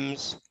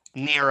names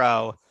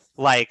Nero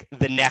like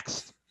the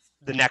next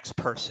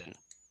person,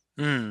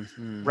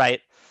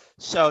 right?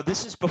 So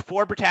this is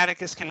before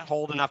Britannicus can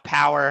hold enough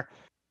power.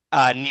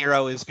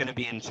 Nero is going to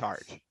be in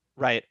charge,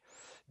 right?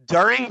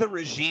 During the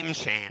regime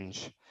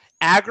change,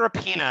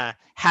 Agrippina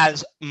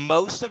has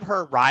most of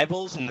her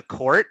rivals in the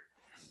court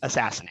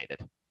assassinated.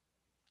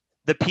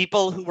 the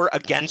people who were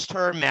against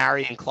her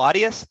marrying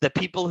Claudius, the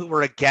people who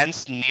were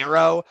against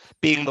Nero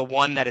being the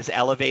one that is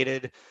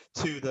elevated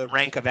to the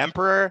rank of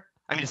emperor.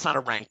 I mean, it's not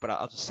a rank, but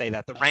I'll just say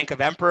that the rank of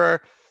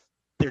emperor,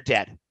 they're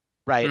dead,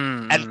 right?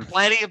 And Mm-hmm.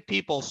 plenty of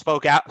people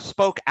spoke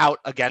out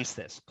against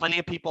this. Plenty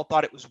of people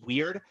thought it was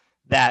weird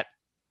that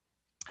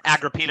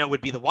Agrippina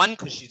would be the one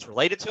because she's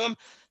related to him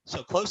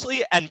so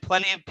closely, and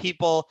plenty of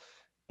people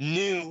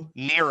knew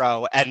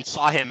Nero and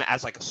saw him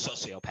as like a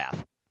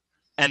sociopath.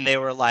 And they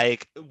were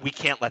like, we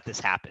can't let this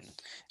happen.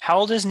 How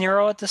old is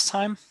Nero at this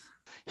time?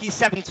 He's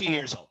 17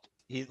 years old.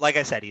 He, like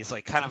I said, he's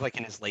like kind of like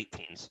in his late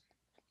teens.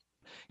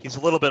 He's a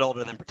little bit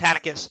older than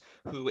Britannicus,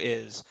 who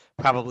is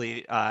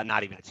probably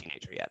not even a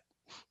teenager yet.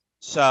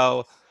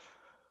 So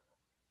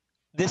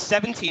this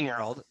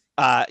 17-year-old,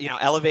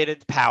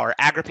 elevated power,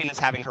 Agrippina is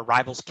having her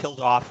rivals killed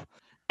off.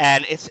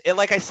 And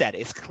like I said,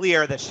 it's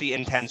clear that she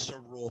intends to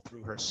rule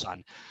through her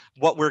son.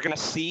 What we're going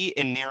to see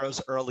in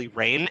Nero's early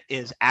reign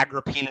is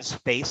Agrippina's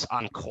face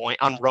on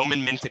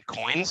Roman minted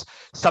coins,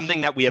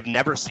 something that we have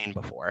never seen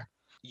before.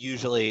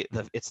 Usually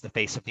it's the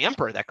face of the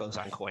emperor that goes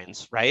on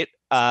coins, right?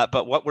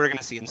 But what we're going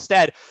to see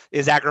instead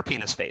is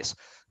Agrippina's face,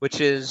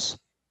 which is,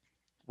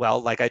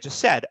 well, like I just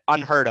said,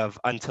 unheard of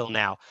until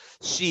now.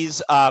 She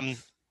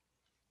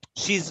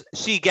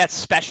gets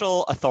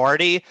special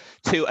authority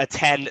to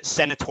attend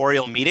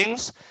senatorial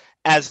meetings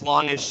as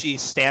long as she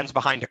stands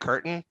behind a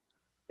curtain.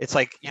 It's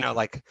like,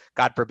 like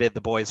God forbid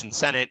the boys in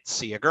Senate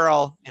see a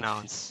girl,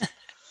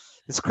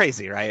 it's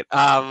crazy, right?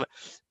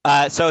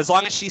 So as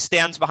long as she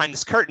stands behind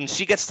this curtain,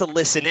 she gets to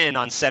listen in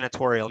on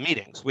senatorial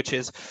meetings, which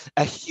is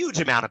a huge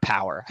amount of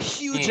power, a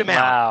huge amount.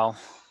 Wow.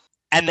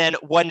 And then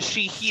when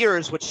she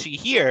hears what she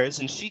hears,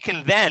 and she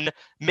can then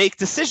make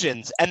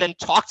decisions and then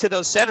talk to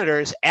those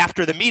senators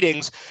after the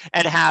meetings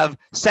and have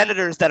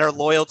senators that are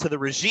loyal to the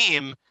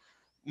regime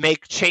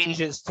make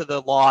changes to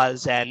the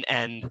laws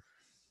and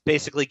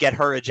basically get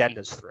her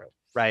agendas through,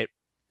 right?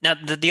 Now,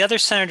 the other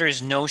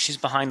senators know she's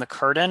behind the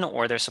curtain,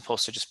 or they're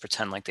supposed to just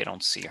pretend like they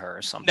don't see her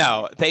or something?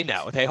 No, they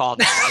know. They all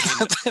know.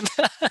 I mean,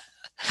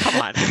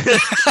 come on.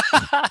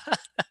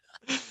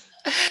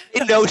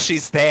 They know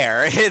she's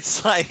there.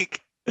 It's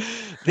like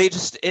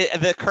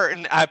the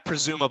curtain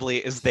presumably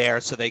is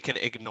there so they can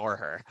ignore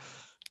her.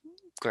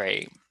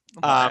 Great.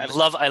 I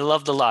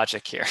love the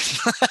logic here.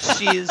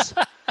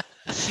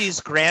 She's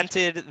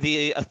granted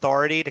the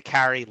authority to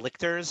carry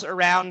lictors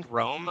around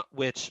Rome,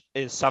 which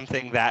is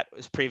something that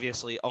was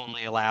previously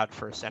only allowed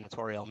for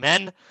senatorial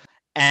men.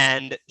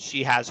 And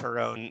she has her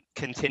own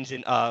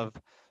contingent of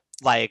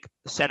like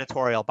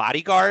senatorial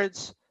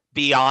bodyguards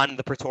beyond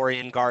the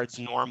Praetorian Guard's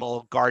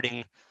normal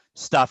guarding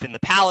stuff in the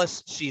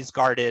palace. She's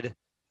guarded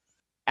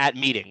at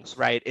meetings,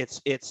 right?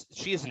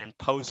 She is an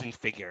imposing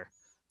figure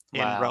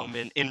Wow.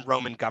 in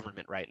Roman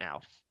government right now.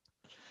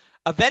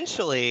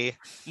 Eventually,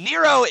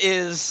 Nero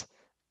is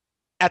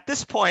at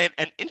this point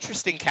an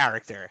interesting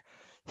character.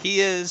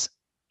 He is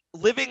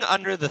living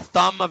under the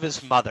thumb of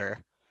his mother,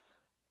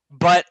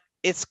 but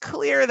it's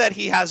clear that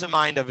he has a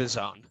mind of his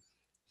own.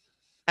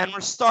 And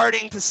we're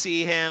starting to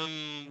see him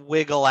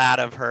wiggle out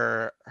of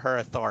her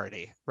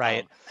authority,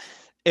 right? Oh.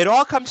 It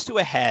all comes to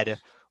a head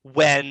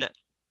when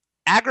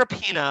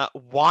Agrippina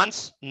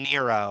wants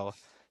Nero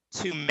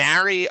to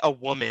marry a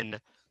woman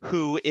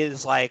who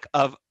is like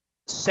of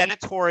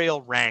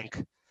senatorial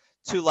rank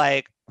to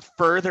like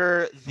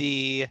further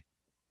the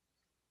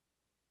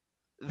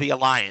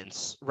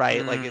alliance,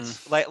 right? Like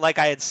it's like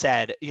I had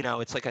said,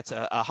 it's like it's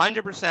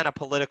 100% a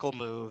political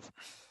move,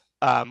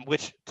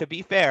 which, to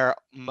be fair,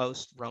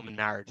 most Roman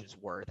marriages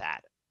were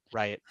that,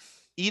 right?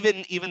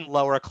 Even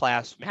lower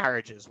class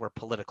marriages were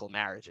political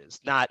marriages,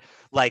 not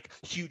like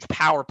huge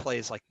power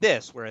plays like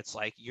this, where it's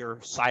like your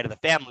side of the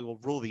family will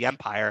rule the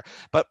empire,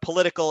 but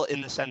political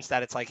in the sense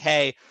that it's like,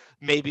 hey,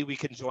 maybe we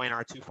can join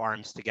our two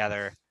farms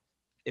together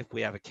if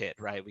we have a kid,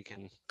 right?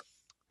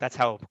 That's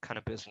how kind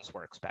of business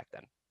works back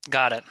then.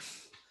 Got it.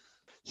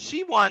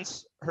 She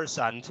wants her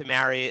son to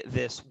marry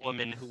this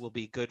woman who will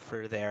be good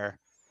for their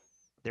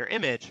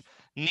image.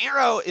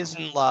 Nero is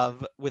in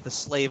love with a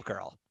slave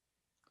girl.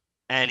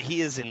 And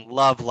he is in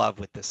love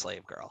with this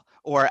slave girl,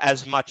 or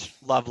as much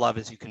love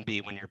as you can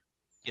be when you're,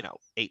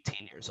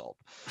 18 years old.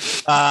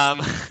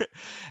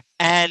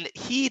 And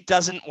he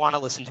doesn't want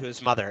to listen to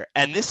his mother.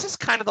 And this is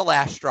kind of the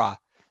last straw.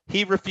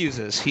 He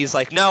refuses. He's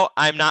like, no,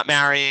 I'm not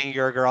marrying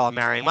your girl. I'm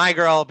marrying my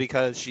girl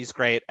because she's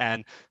great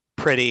and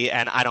pretty.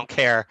 And I don't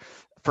care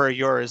for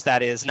yours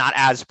that is not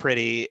as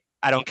pretty.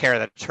 I don't care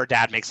that her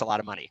dad makes a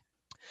lot of money.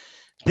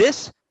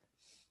 This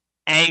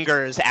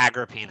angers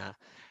Agrippina.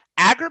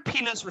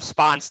 Agrippina's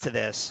response to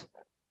this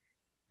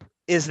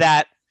is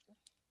that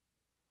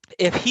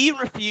if he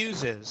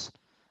refuses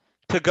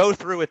to go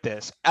through with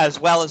this, as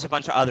well as a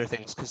bunch of other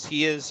things, because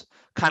he is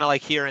kind of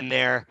like here and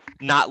there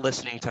not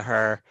listening to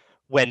her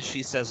when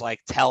she says, like,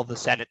 tell the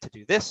Senate to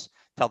do this,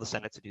 tell the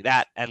Senate to do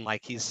that, and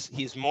like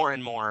he's more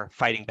and more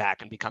fighting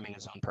back and becoming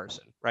his own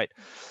person, right?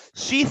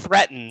 She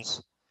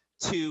threatens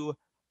to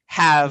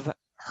have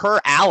her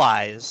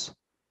allies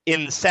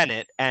in the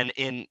Senate and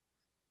in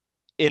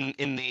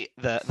the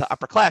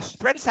upper class, she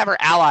threatens to have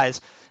her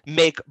allies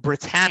make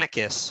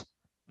Britannicus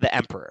the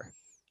emperor.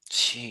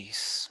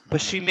 Jeez.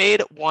 But she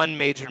made one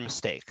major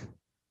mistake.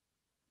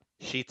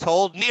 She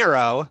told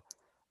Nero,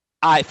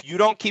 if you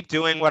don't keep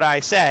doing what I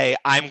say,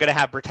 I'm going to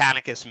have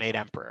Britannicus made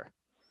emperor.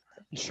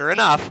 And sure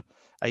enough,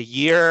 a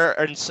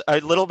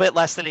little bit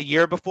less than a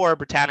year before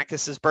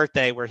Britannicus's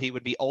birthday, where he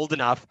would be old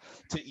enough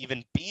to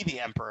even be the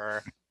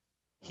emperor,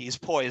 he's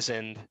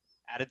poisoned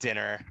at a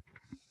dinner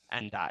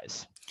and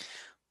dies.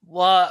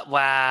 What?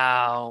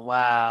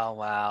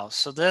 Wow.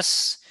 So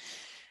this,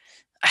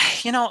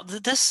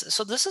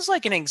 this is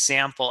like an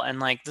example, and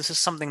like this is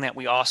something that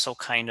we also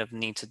kind of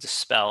need to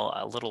dispel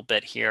a little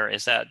bit here,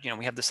 is that,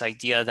 we have this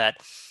idea that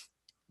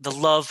the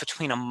love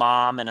between a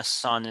mom and a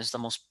son is the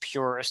most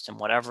purest and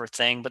whatever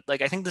thing. But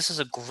like, I think this is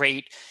a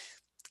great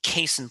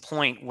case in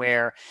point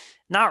where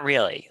not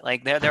really.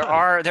 Like there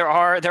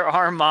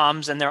are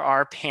moms and there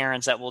are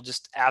parents that will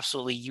just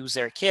absolutely use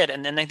their kid.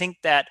 And then I think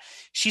that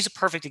she's a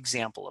perfect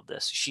example of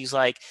this. She's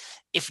like,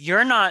 if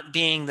you're not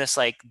being this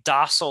like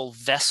docile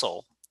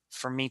vessel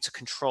for me to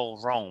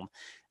control Rome,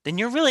 then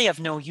you really have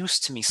no use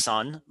to me,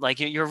 son. Like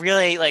you're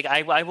really like,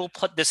 I will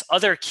put this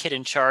other kid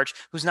in charge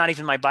who's not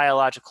even my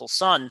biological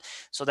son,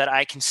 so that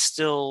I can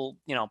still,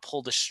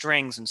 pull the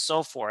strings and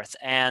so forth.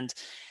 And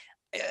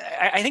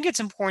I think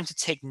it's important to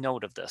take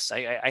note of this.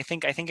 I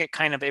think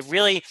it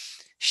really,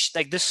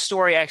 like this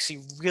story actually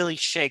really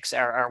shakes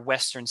our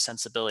Western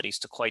sensibilities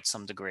to quite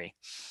some degree.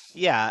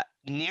 Yeah,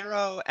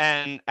 Nero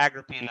and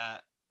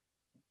Agrippina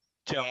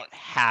don't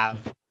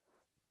have.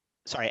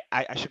 Sorry,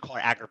 I should call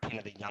her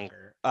Agrippina the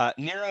Younger.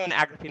 Nero and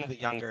Agrippina the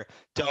Younger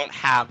don't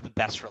have the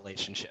best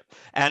relationship.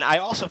 And I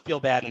also feel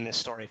bad in this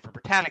story for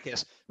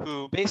Britannicus,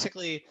 who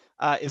basically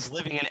is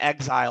living in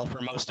exile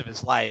for most of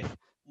his life,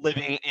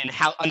 living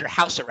under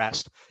house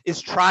arrest,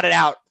 is trotted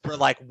out for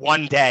like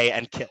one day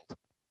and killed.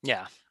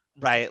 Yeah.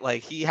 Right?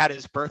 Like he had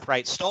his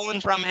birthright stolen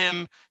from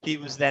him. He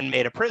was then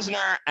made a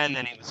prisoner, and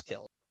then he was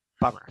killed.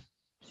 Bummer.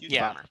 Huge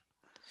bummer.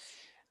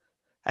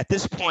 At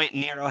this point,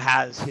 Nero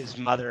has his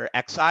mother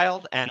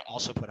exiled and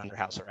also put under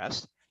house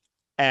arrest,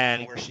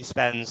 and where she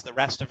spends the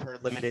rest of her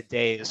limited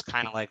days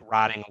kind of like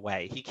rotting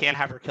away. He can't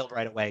have her killed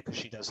right away because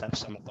she does have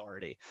some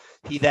authority.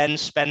 He then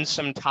spends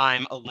some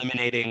time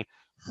eliminating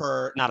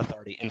her, not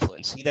authority,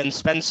 influence. He then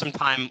spends some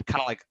time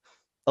kind of like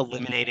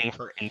eliminating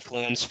her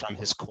influence from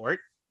his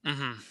court.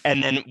 Mm-hmm.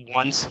 And then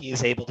once he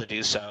is able to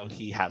do so,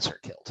 he has her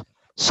killed.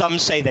 Some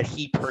say that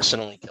he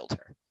personally killed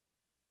her.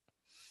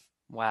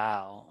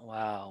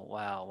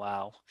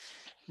 Wow.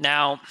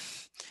 Now,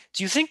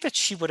 do you think that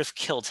she would have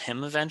killed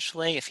him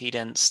eventually if he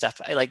didn't step?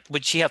 Like,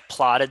 would she have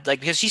plotted? Like,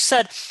 because she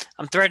said,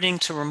 "I'm threatening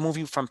to remove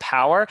you from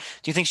power."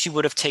 Do you think she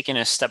would have taken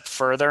a step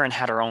further and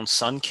had her own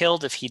son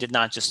killed if he did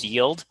not just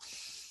yield?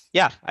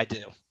 Yeah, I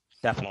do.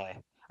 Definitely.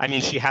 I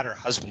mean, she had her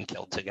husband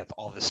killed to get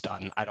all this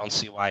done. I don't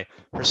see why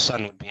her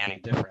son would be any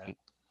different.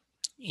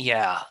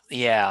 Yeah.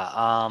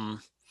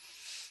 I'm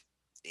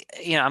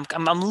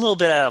a little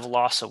bit out of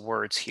loss of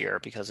words here,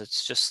 because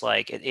it's just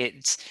like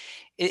it's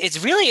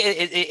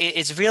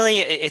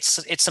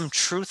some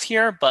truth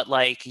here, but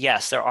like,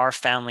 yes, there are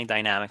family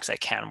dynamics that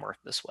can work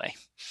this way.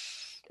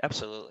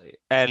 Absolutely.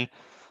 And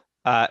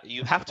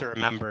you have to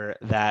remember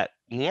that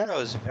Nero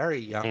is very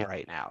young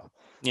right now.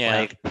 Yeah.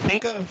 Like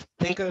think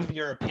of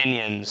your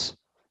opinions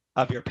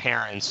of your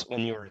parents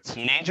when you were a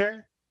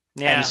teenager.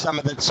 Yeah. And some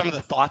of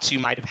the thoughts you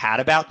might have had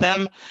about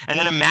them, and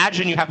then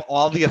imagine you have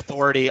all the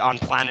authority on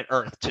planet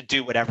Earth to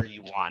do whatever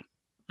you want.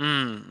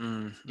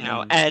 And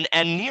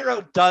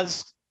Nero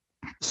does.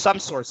 Some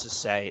sources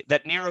say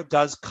that Nero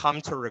does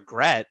come to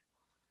regret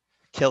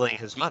killing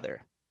his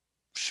mother.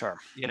 Sure.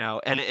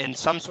 And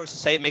some sources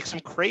say it makes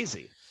him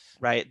crazy,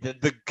 right?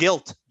 The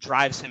guilt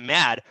drives him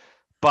mad,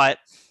 but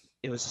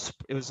it was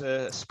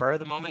a spur of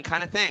the moment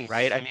kind of thing,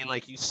 right? I mean,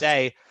 like you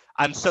say,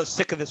 I'm so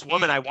sick of this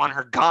woman, I want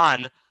her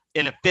gone,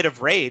 in a fit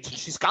of rage, and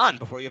she's gone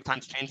before you have time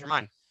to change your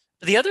mind.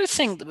 The other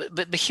thing,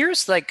 but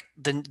here's like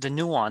the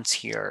nuance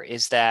here,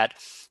 is that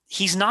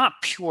he's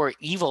not pure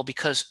evil,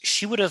 because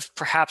she would have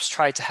perhaps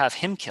tried to have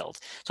him killed.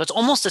 So it's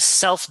almost a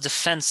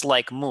self-defense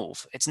like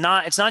move. It's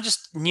not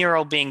just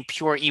Nero being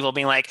pure evil,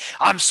 being like,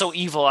 I'm so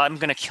evil, I'm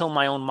going to kill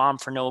my own mom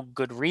for no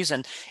good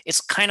reason.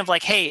 It's kind of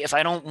like, hey, if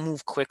I don't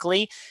move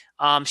quickly,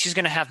 she's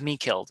going to have me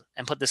killed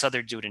and put this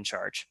other dude in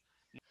charge.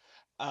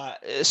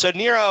 So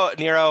Nero,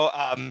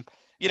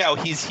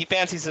 he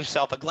fancies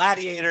himself a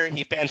gladiator.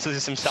 He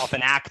fancies himself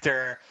an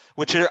actor,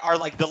 which are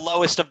like the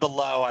lowest of the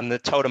low on the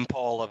totem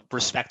pole of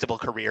respectable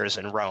careers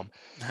in Rome.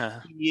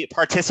 He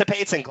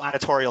participates in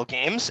gladiatorial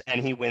games,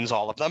 and he wins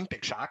all of them.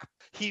 Big shock.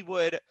 He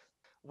would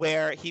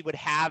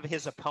have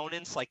his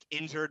opponents like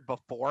injured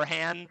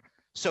beforehand,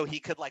 so he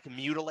could like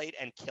mutilate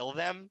and kill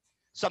them.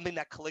 Something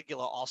that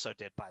Caligula also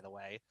did, by the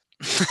way.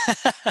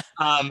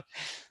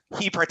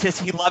 He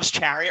loves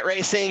chariot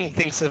racing. He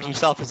thinks of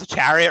himself as a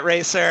chariot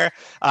racer.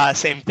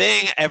 Same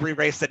thing. Every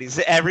race that he's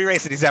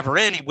ever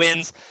in, he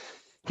wins.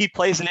 he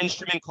plays an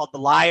instrument called the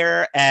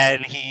lyre,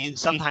 and he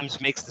sometimes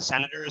makes the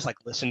senators like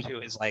listen to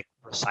his like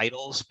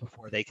recitals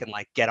before they can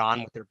like get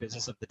on with their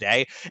business of the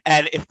day.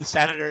 And if the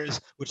senators,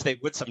 which they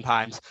would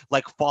sometimes,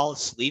 like fall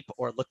asleep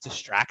or look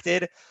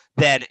distracted,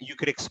 then you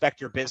could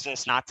expect your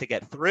business not to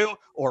get through,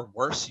 or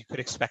worse, you could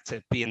expect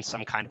to be in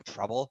some kind of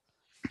trouble,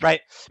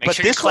 right? Make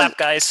sure you clap,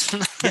 guys.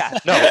 Yeah,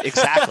 no,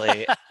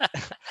 exactly.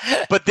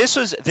 But this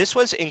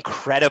was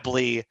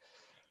incredibly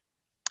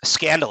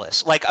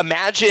scandalous. Like,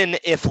 imagine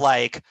if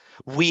like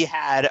we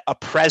had a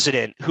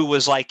president who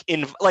was like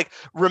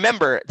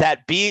remember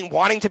that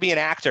wanting to be an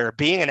actor,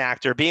 being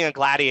a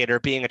gladiator,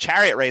 being a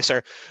chariot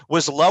racer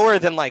was lower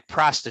than like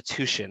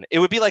prostitution. It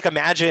would be like,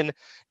 imagine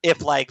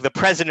if like the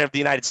president of the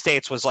United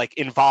States was like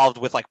involved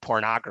with like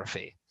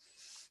pornography.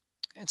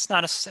 It's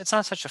not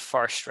such a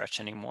far stretch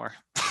anymore.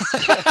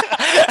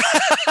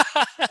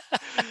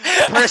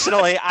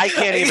 Personally, I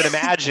can't even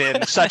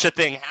imagine such a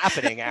thing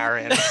happening,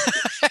 Aaron.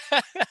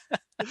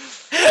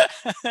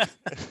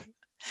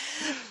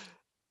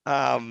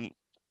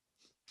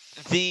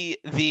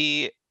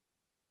 The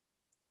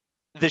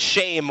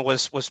shame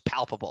was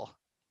palpable,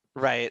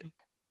 right?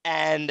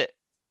 And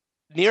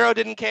Nero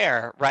didn't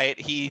care, right?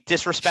 He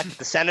disrespected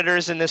the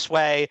senators in this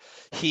way.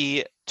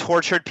 He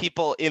tortured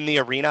people in the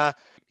arena.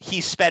 He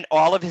spent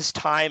all of his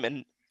time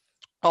and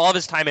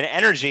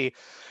energy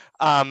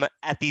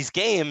at these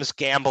games,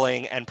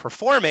 gambling and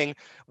performing,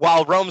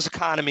 while Rome's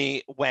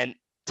economy went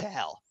to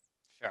hell.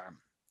 Sure.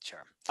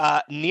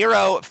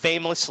 Nero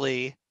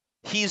famously,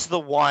 he's the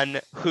one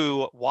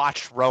who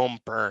watched Rome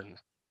burn.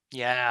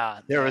 Yeah.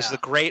 There was the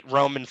Great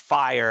Roman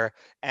Fire,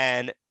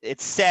 and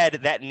it's said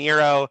that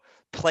Nero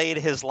played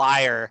his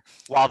lyre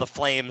while the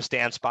flames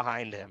danced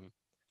behind him,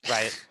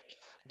 right?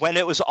 When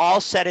it was all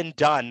said and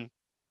done,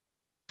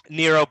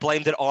 Nero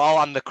blamed it all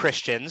on the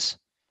Christians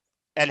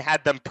and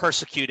had them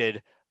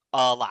persecuted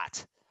a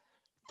lot.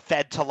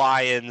 Fed to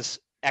lions,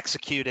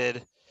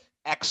 executed,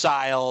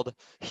 exiled.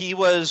 He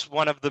was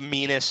one of the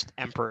meanest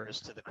emperors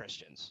to the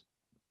Christians.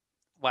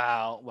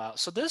 Wow.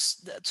 Let's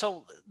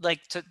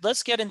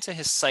get into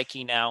his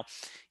psyche now.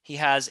 He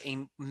has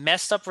a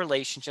messed up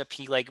relationship.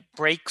 He like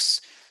breaks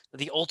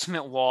the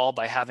ultimate wall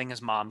by having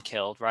his mom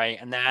killed, right?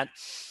 And that,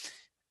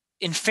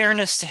 in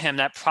fairness to him,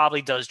 that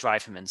probably does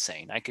drive him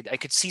insane. I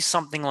could see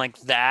something like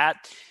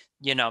that,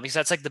 because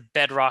that's like the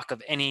bedrock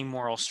of any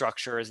moral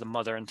structure, is the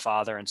mother and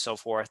father and so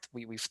forth.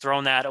 We've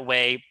thrown that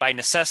away by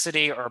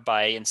necessity or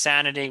by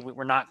insanity.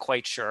 We're not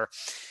quite sure.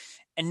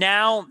 And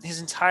now his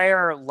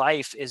entire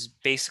life is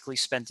basically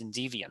spent in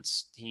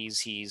deviance.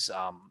 He's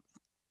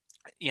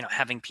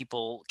having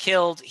people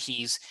killed.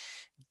 He's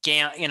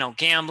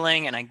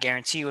gambling, and I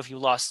guarantee you, if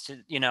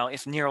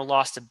Nero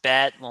lost a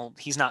bet, well,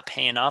 he's not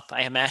paying up,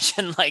 I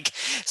imagine.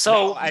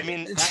 No, I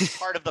mean, that's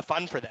part of the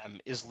fun for them,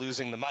 is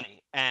losing the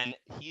money, and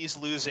he's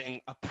losing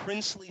a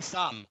princely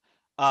sum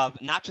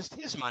of not just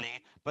his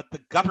money, but the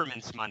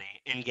government's money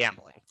in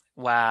gambling.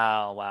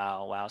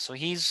 Wow. So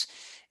he's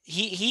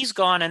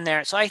gone in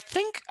there. So I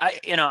think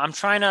I'm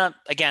trying to,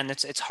 again,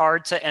 it's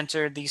hard to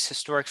enter these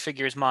historic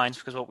figures' minds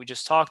because of what we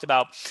just talked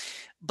about.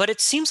 But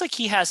it seems like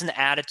he has an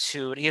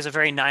attitude. He has a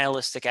very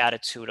nihilistic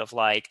attitude of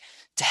like,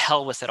 to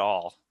hell with it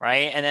all,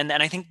 right? And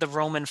I think the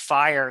Roman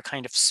fire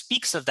kind of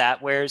speaks of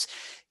that. Whereas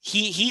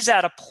he's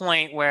at a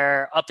point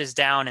where up is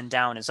down and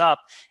down is up,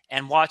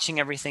 and watching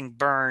everything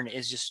burn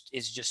is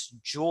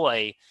just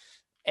joy.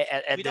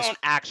 We don't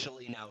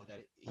actually know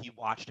that he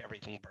watched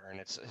everything burn.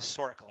 It's a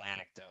historical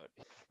anecdote.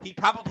 He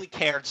probably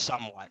cared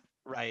somewhat,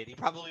 right? He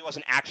probably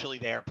wasn't actually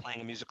there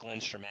playing a musical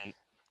instrument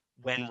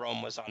when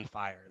Rome was on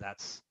fire.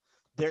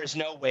 There's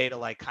no way to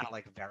kind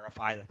of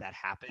verify that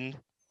happened.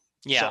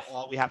 Yeah. So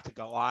all we have to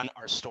go on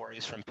are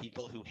stories from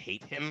people who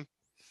hate him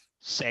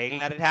saying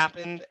that it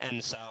happened,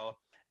 and so.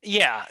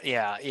 Yeah.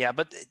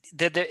 But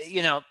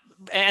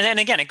and then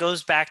again, it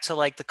goes back to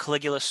the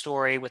Caligula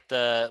story with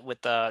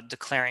the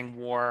declaring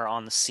war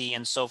on the sea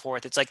and so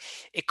forth. It's like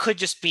it could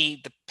just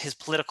be his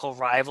political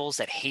rivals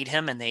that hate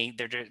him, and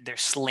they're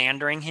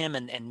slandering him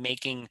and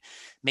making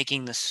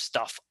this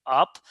stuff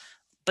up.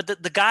 But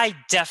the guy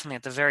definitely,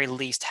 at the very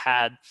least,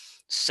 had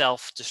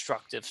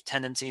self-destructive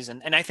tendencies,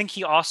 and I think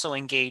he also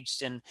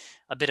engaged in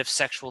a bit of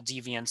sexual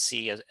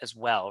deviancy as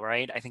well,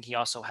 right? I think he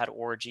also had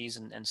orgies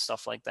and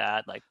stuff like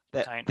that.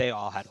 They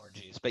all had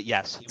orgies, but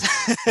yes,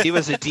 he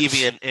was a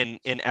deviant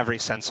in every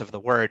sense of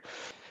the word.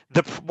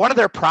 One of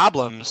their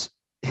problems,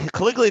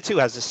 Caligula too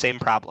has the same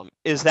problem,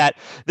 is that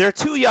they're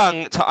too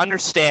young to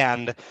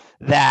understand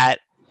that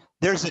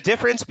there's a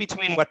difference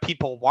between what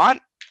people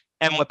want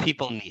and what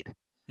people need.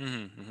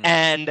 Mm-hmm.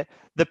 And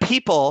the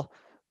people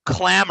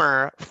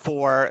clamor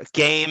for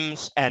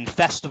games and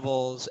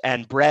festivals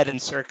and bread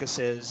and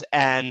circuses,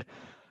 and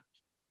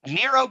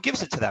Nero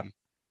gives it to them.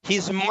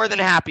 He's more than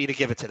happy to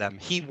give it to them.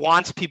 He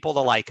wants people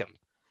to like him.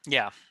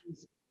 Yeah.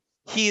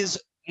 He's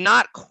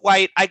not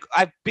quite,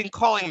 I've been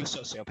calling him a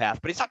sociopath,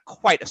 but he's not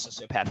quite a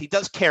sociopath. He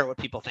does care what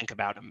people think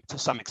about him to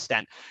some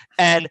extent.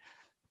 And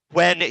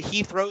when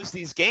he throws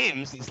these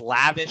games, these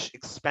lavish,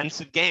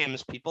 expensive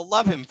games, people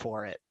love him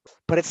for it.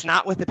 But it's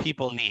not what the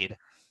people need.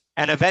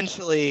 And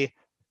eventually,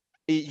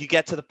 you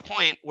get to the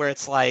point where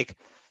it's like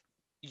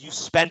you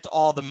spent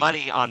all the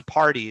money on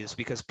parties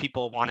because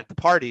people wanted the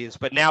parties,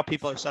 but now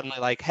people are suddenly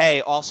like,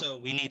 hey, also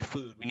we need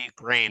food, we need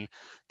grain.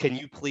 Can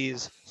you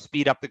please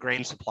speed up the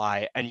grain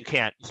supply? And you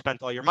can't. You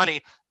spent all your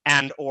money,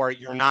 and or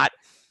you're not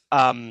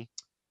um,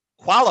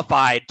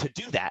 qualified to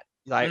do that.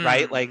 Like,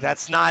 right? Like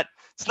that's not.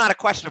 It's not a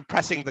question of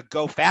pressing the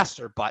go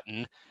faster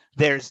button.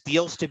 There's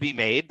deals to be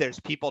made. There's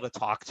people to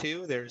talk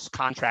to. There's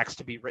contracts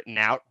to be written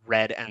out,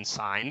 read, and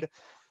signed.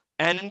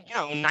 And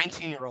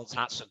 19-year-olds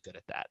not so good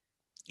at that.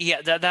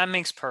 Yeah, that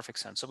makes perfect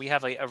sense. So we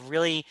have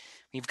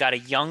we've got a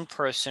young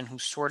person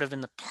who's sort of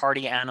in the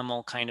party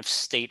animal kind of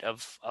state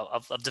of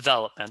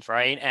development,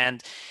 right?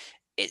 And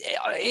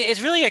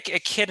it's really a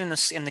kid in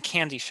the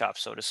candy shop,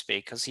 so to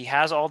speak, because he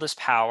has all this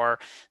power.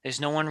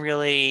 There's no one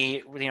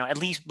really, at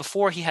least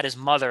before he had his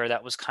mother,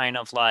 that was kind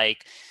of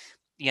like,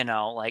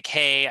 like,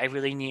 hey, I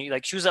really need,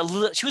 like, she was at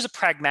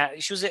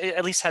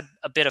least had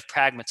a bit of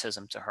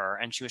pragmatism to her,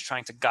 and she was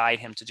trying to guide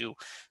him to do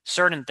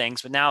certain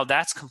things, but now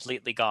that's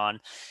completely gone.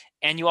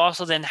 And you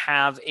also then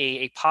have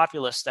a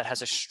populace that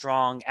has a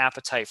strong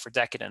appetite for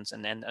decadence,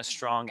 and then a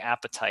strong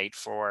appetite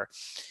for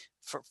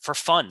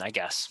fun, I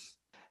guess.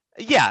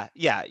 Yeah,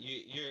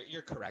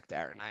 you're correct,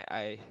 Aaron.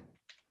 I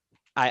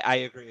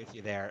agree with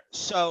you there.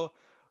 So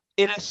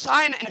in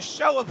a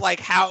show of like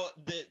how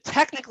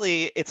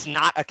technically it's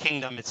not a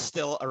kingdom, it's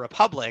still a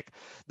republic,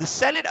 the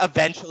Senate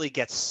eventually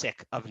gets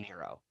sick of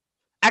Nero.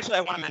 Actually,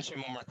 I want to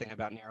mention one more thing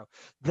about Nero.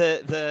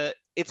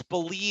 It's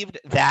believed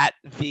that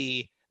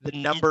the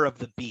number of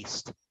the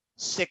beast,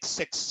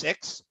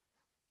 666,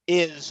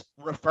 is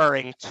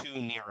referring to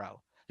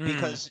Nero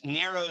because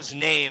Nero's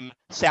name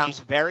sounds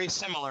very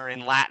similar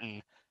in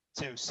Latin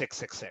to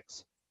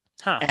 666.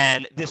 Huh.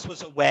 And this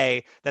was a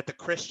way that the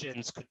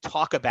Christians could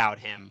talk about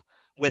him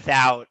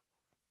without,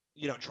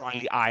 drawing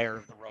the ire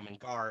of the Roman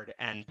guard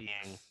and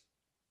being,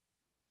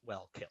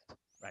 well, killed,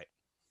 right?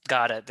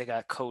 Got it. They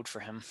got code for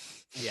him.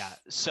 Yeah.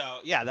 So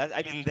yeah,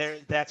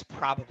 that's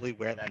probably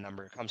where that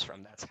number comes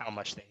from. That's how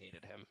much they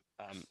hated him,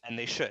 and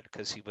they should,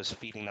 because he was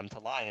feeding them to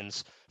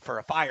lions for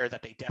a fire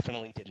that they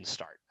definitely didn't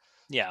start.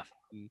 Yeah.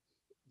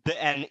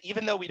 And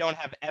even though we don't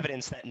have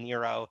evidence that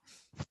Nero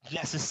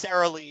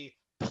necessarily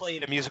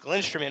played a musical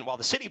instrument while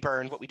the city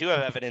burned, what we do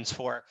have evidence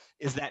for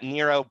is that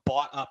Nero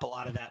bought up a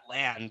lot of that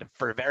land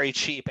for very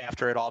cheap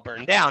after it all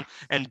burned down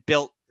and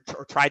built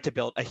or tried to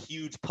build a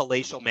huge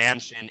palatial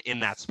mansion in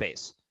that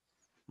space.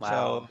 Wow.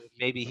 So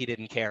maybe he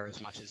didn't care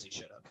as much as he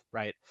should have,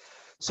 right?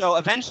 So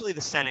eventually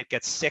the Senate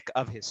gets sick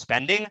of his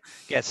spending,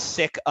 gets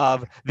sick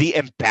of the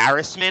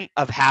embarrassment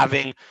of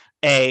having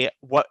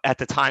what at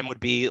the time would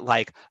be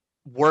like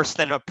worse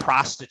than a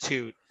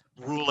prostitute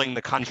ruling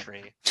the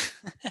country.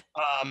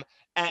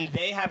 And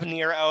they have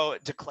Nero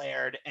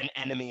declared an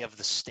enemy of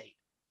the state.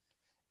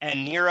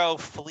 And Nero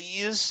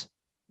flees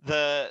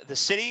the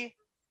city.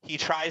 He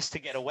tries to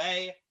get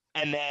away.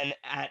 And then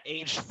at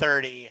age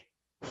 30,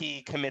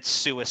 he commits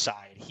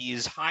suicide.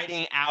 He's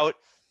hiding out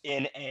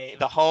in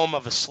the home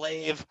of a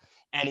slave,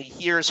 and he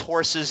hears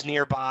horses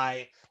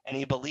nearby, and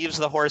he believes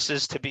the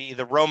horses to be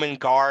the Roman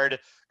guard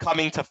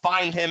coming to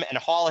find him and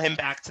haul him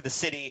back to the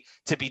city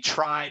to be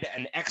tried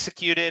and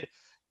executed,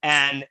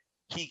 and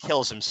he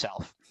kills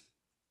himself.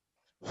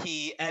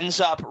 He ends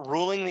up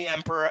ruling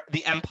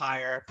the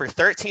empire for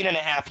 13 and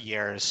a half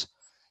years,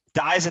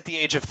 dies at the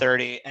age of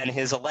 30, and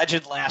his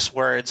alleged last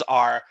words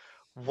are,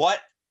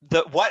 what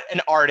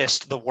an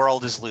artist the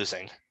world is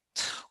losing.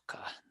 Oh God.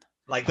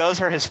 Like, those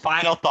are his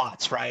final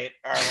thoughts, right?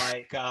 Are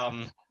like,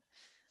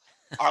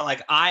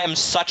 I am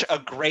such a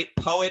great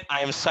poet,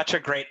 I am such a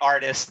great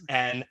artist,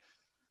 and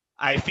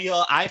I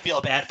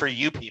feel bad for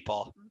you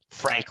people,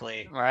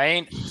 frankly.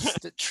 Right?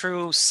 The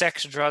true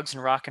sex, drugs,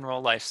 and rock and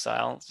roll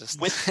lifestyle. Just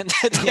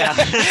yeah.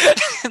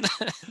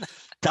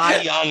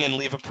 Die young and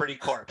leave a pretty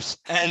corpse.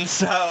 And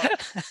so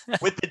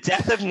with the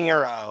death of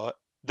Nero,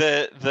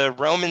 the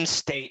Roman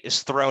state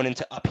is thrown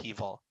into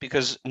upheaval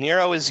because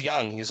Nero is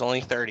young. He's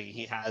only 30.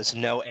 He has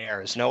no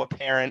heirs, no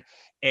apparent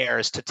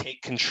heirs to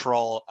take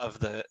control of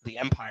the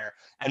empire.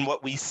 And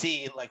what we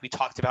see, like we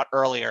talked about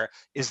earlier,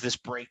 is this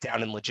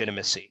breakdown in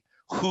legitimacy.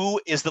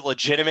 Who is the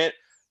legitimate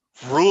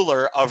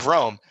ruler of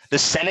Rome? The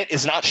Senate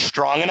is not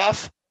strong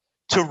enough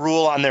to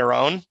rule on their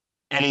own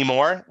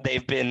anymore.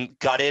 They've been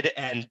gutted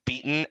and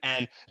beaten.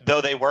 And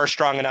though they were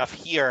strong enough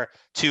here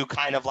to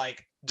kind of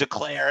like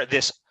declare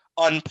this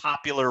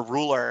unpopular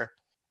ruler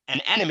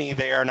an enemy,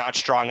 they are not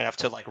strong enough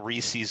to like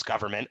re-seize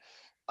government.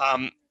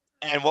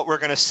 And what we're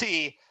going to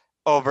see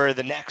over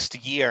the next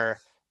year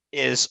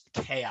is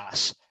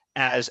chaos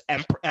as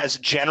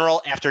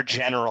general after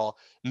general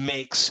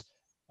makes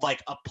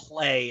like a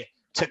play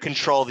to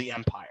control the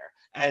empire.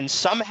 And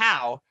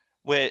somehow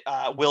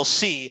we'll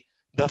see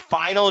the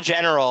final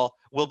general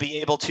will be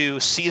able to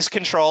seize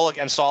control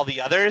against all the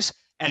others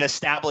and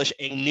establish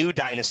a new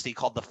dynasty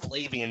called the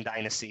Flavian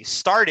dynasty,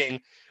 starting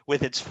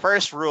with its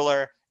first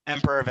ruler,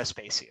 Emperor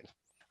Vespasian.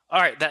 All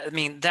right,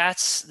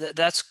 that's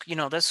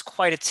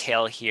quite a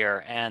tale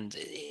here, and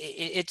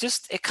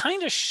it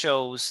kind of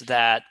shows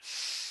that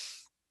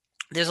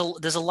there's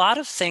a lot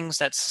of things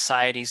that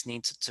societies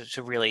need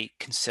to really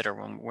consider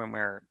when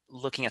we're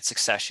looking at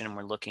succession and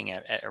we're looking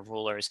at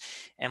rulers.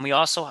 And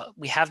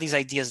we have these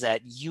ideas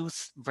that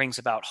youth brings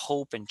about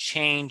hope and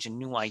change and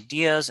new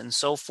ideas and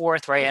so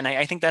forth, right? And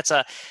I think that's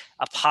a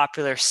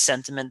popular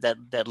sentiment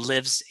that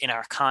lives in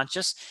our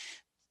conscious.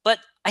 But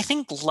I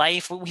think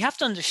we have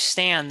to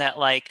understand that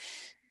like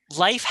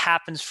life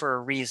happens for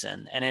a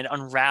reason and it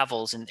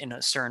unravels in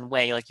a certain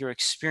way. Like your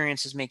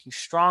experiences make you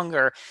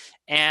stronger.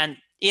 And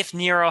if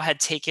Nero had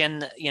taken,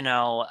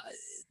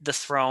 the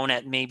throne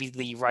at maybe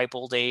the ripe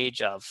old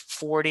age of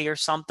 40 or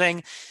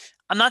something,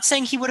 I'm not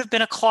saying he would have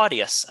been a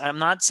Claudius. I'm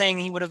not saying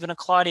he would have been a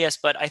Claudius,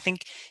 but I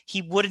think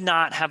he would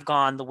not have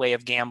gone the way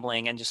of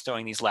gambling and just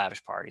throwing these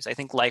lavish parties. I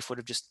think life would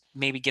have just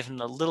maybe given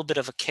him a little bit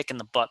of a kick in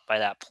the butt by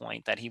that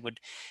point, that he would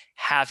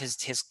have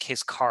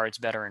his cards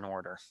better in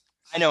order.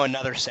 I know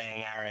another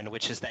saying, Aaron,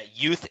 which is that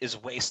youth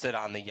is wasted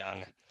on the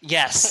young.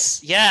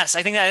 Yes, yes.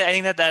 I think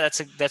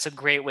that's a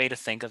great way to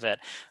think of it.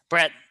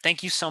 Brett,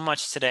 thank you so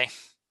much today.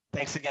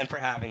 Thanks again for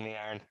having me,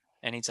 Aaron.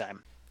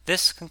 Anytime.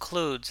 This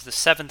concludes the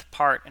seventh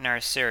part in our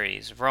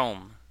series,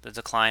 Rome, the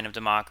Decline of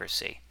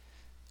Democracy.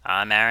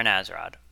 I'm Aaron Azrod.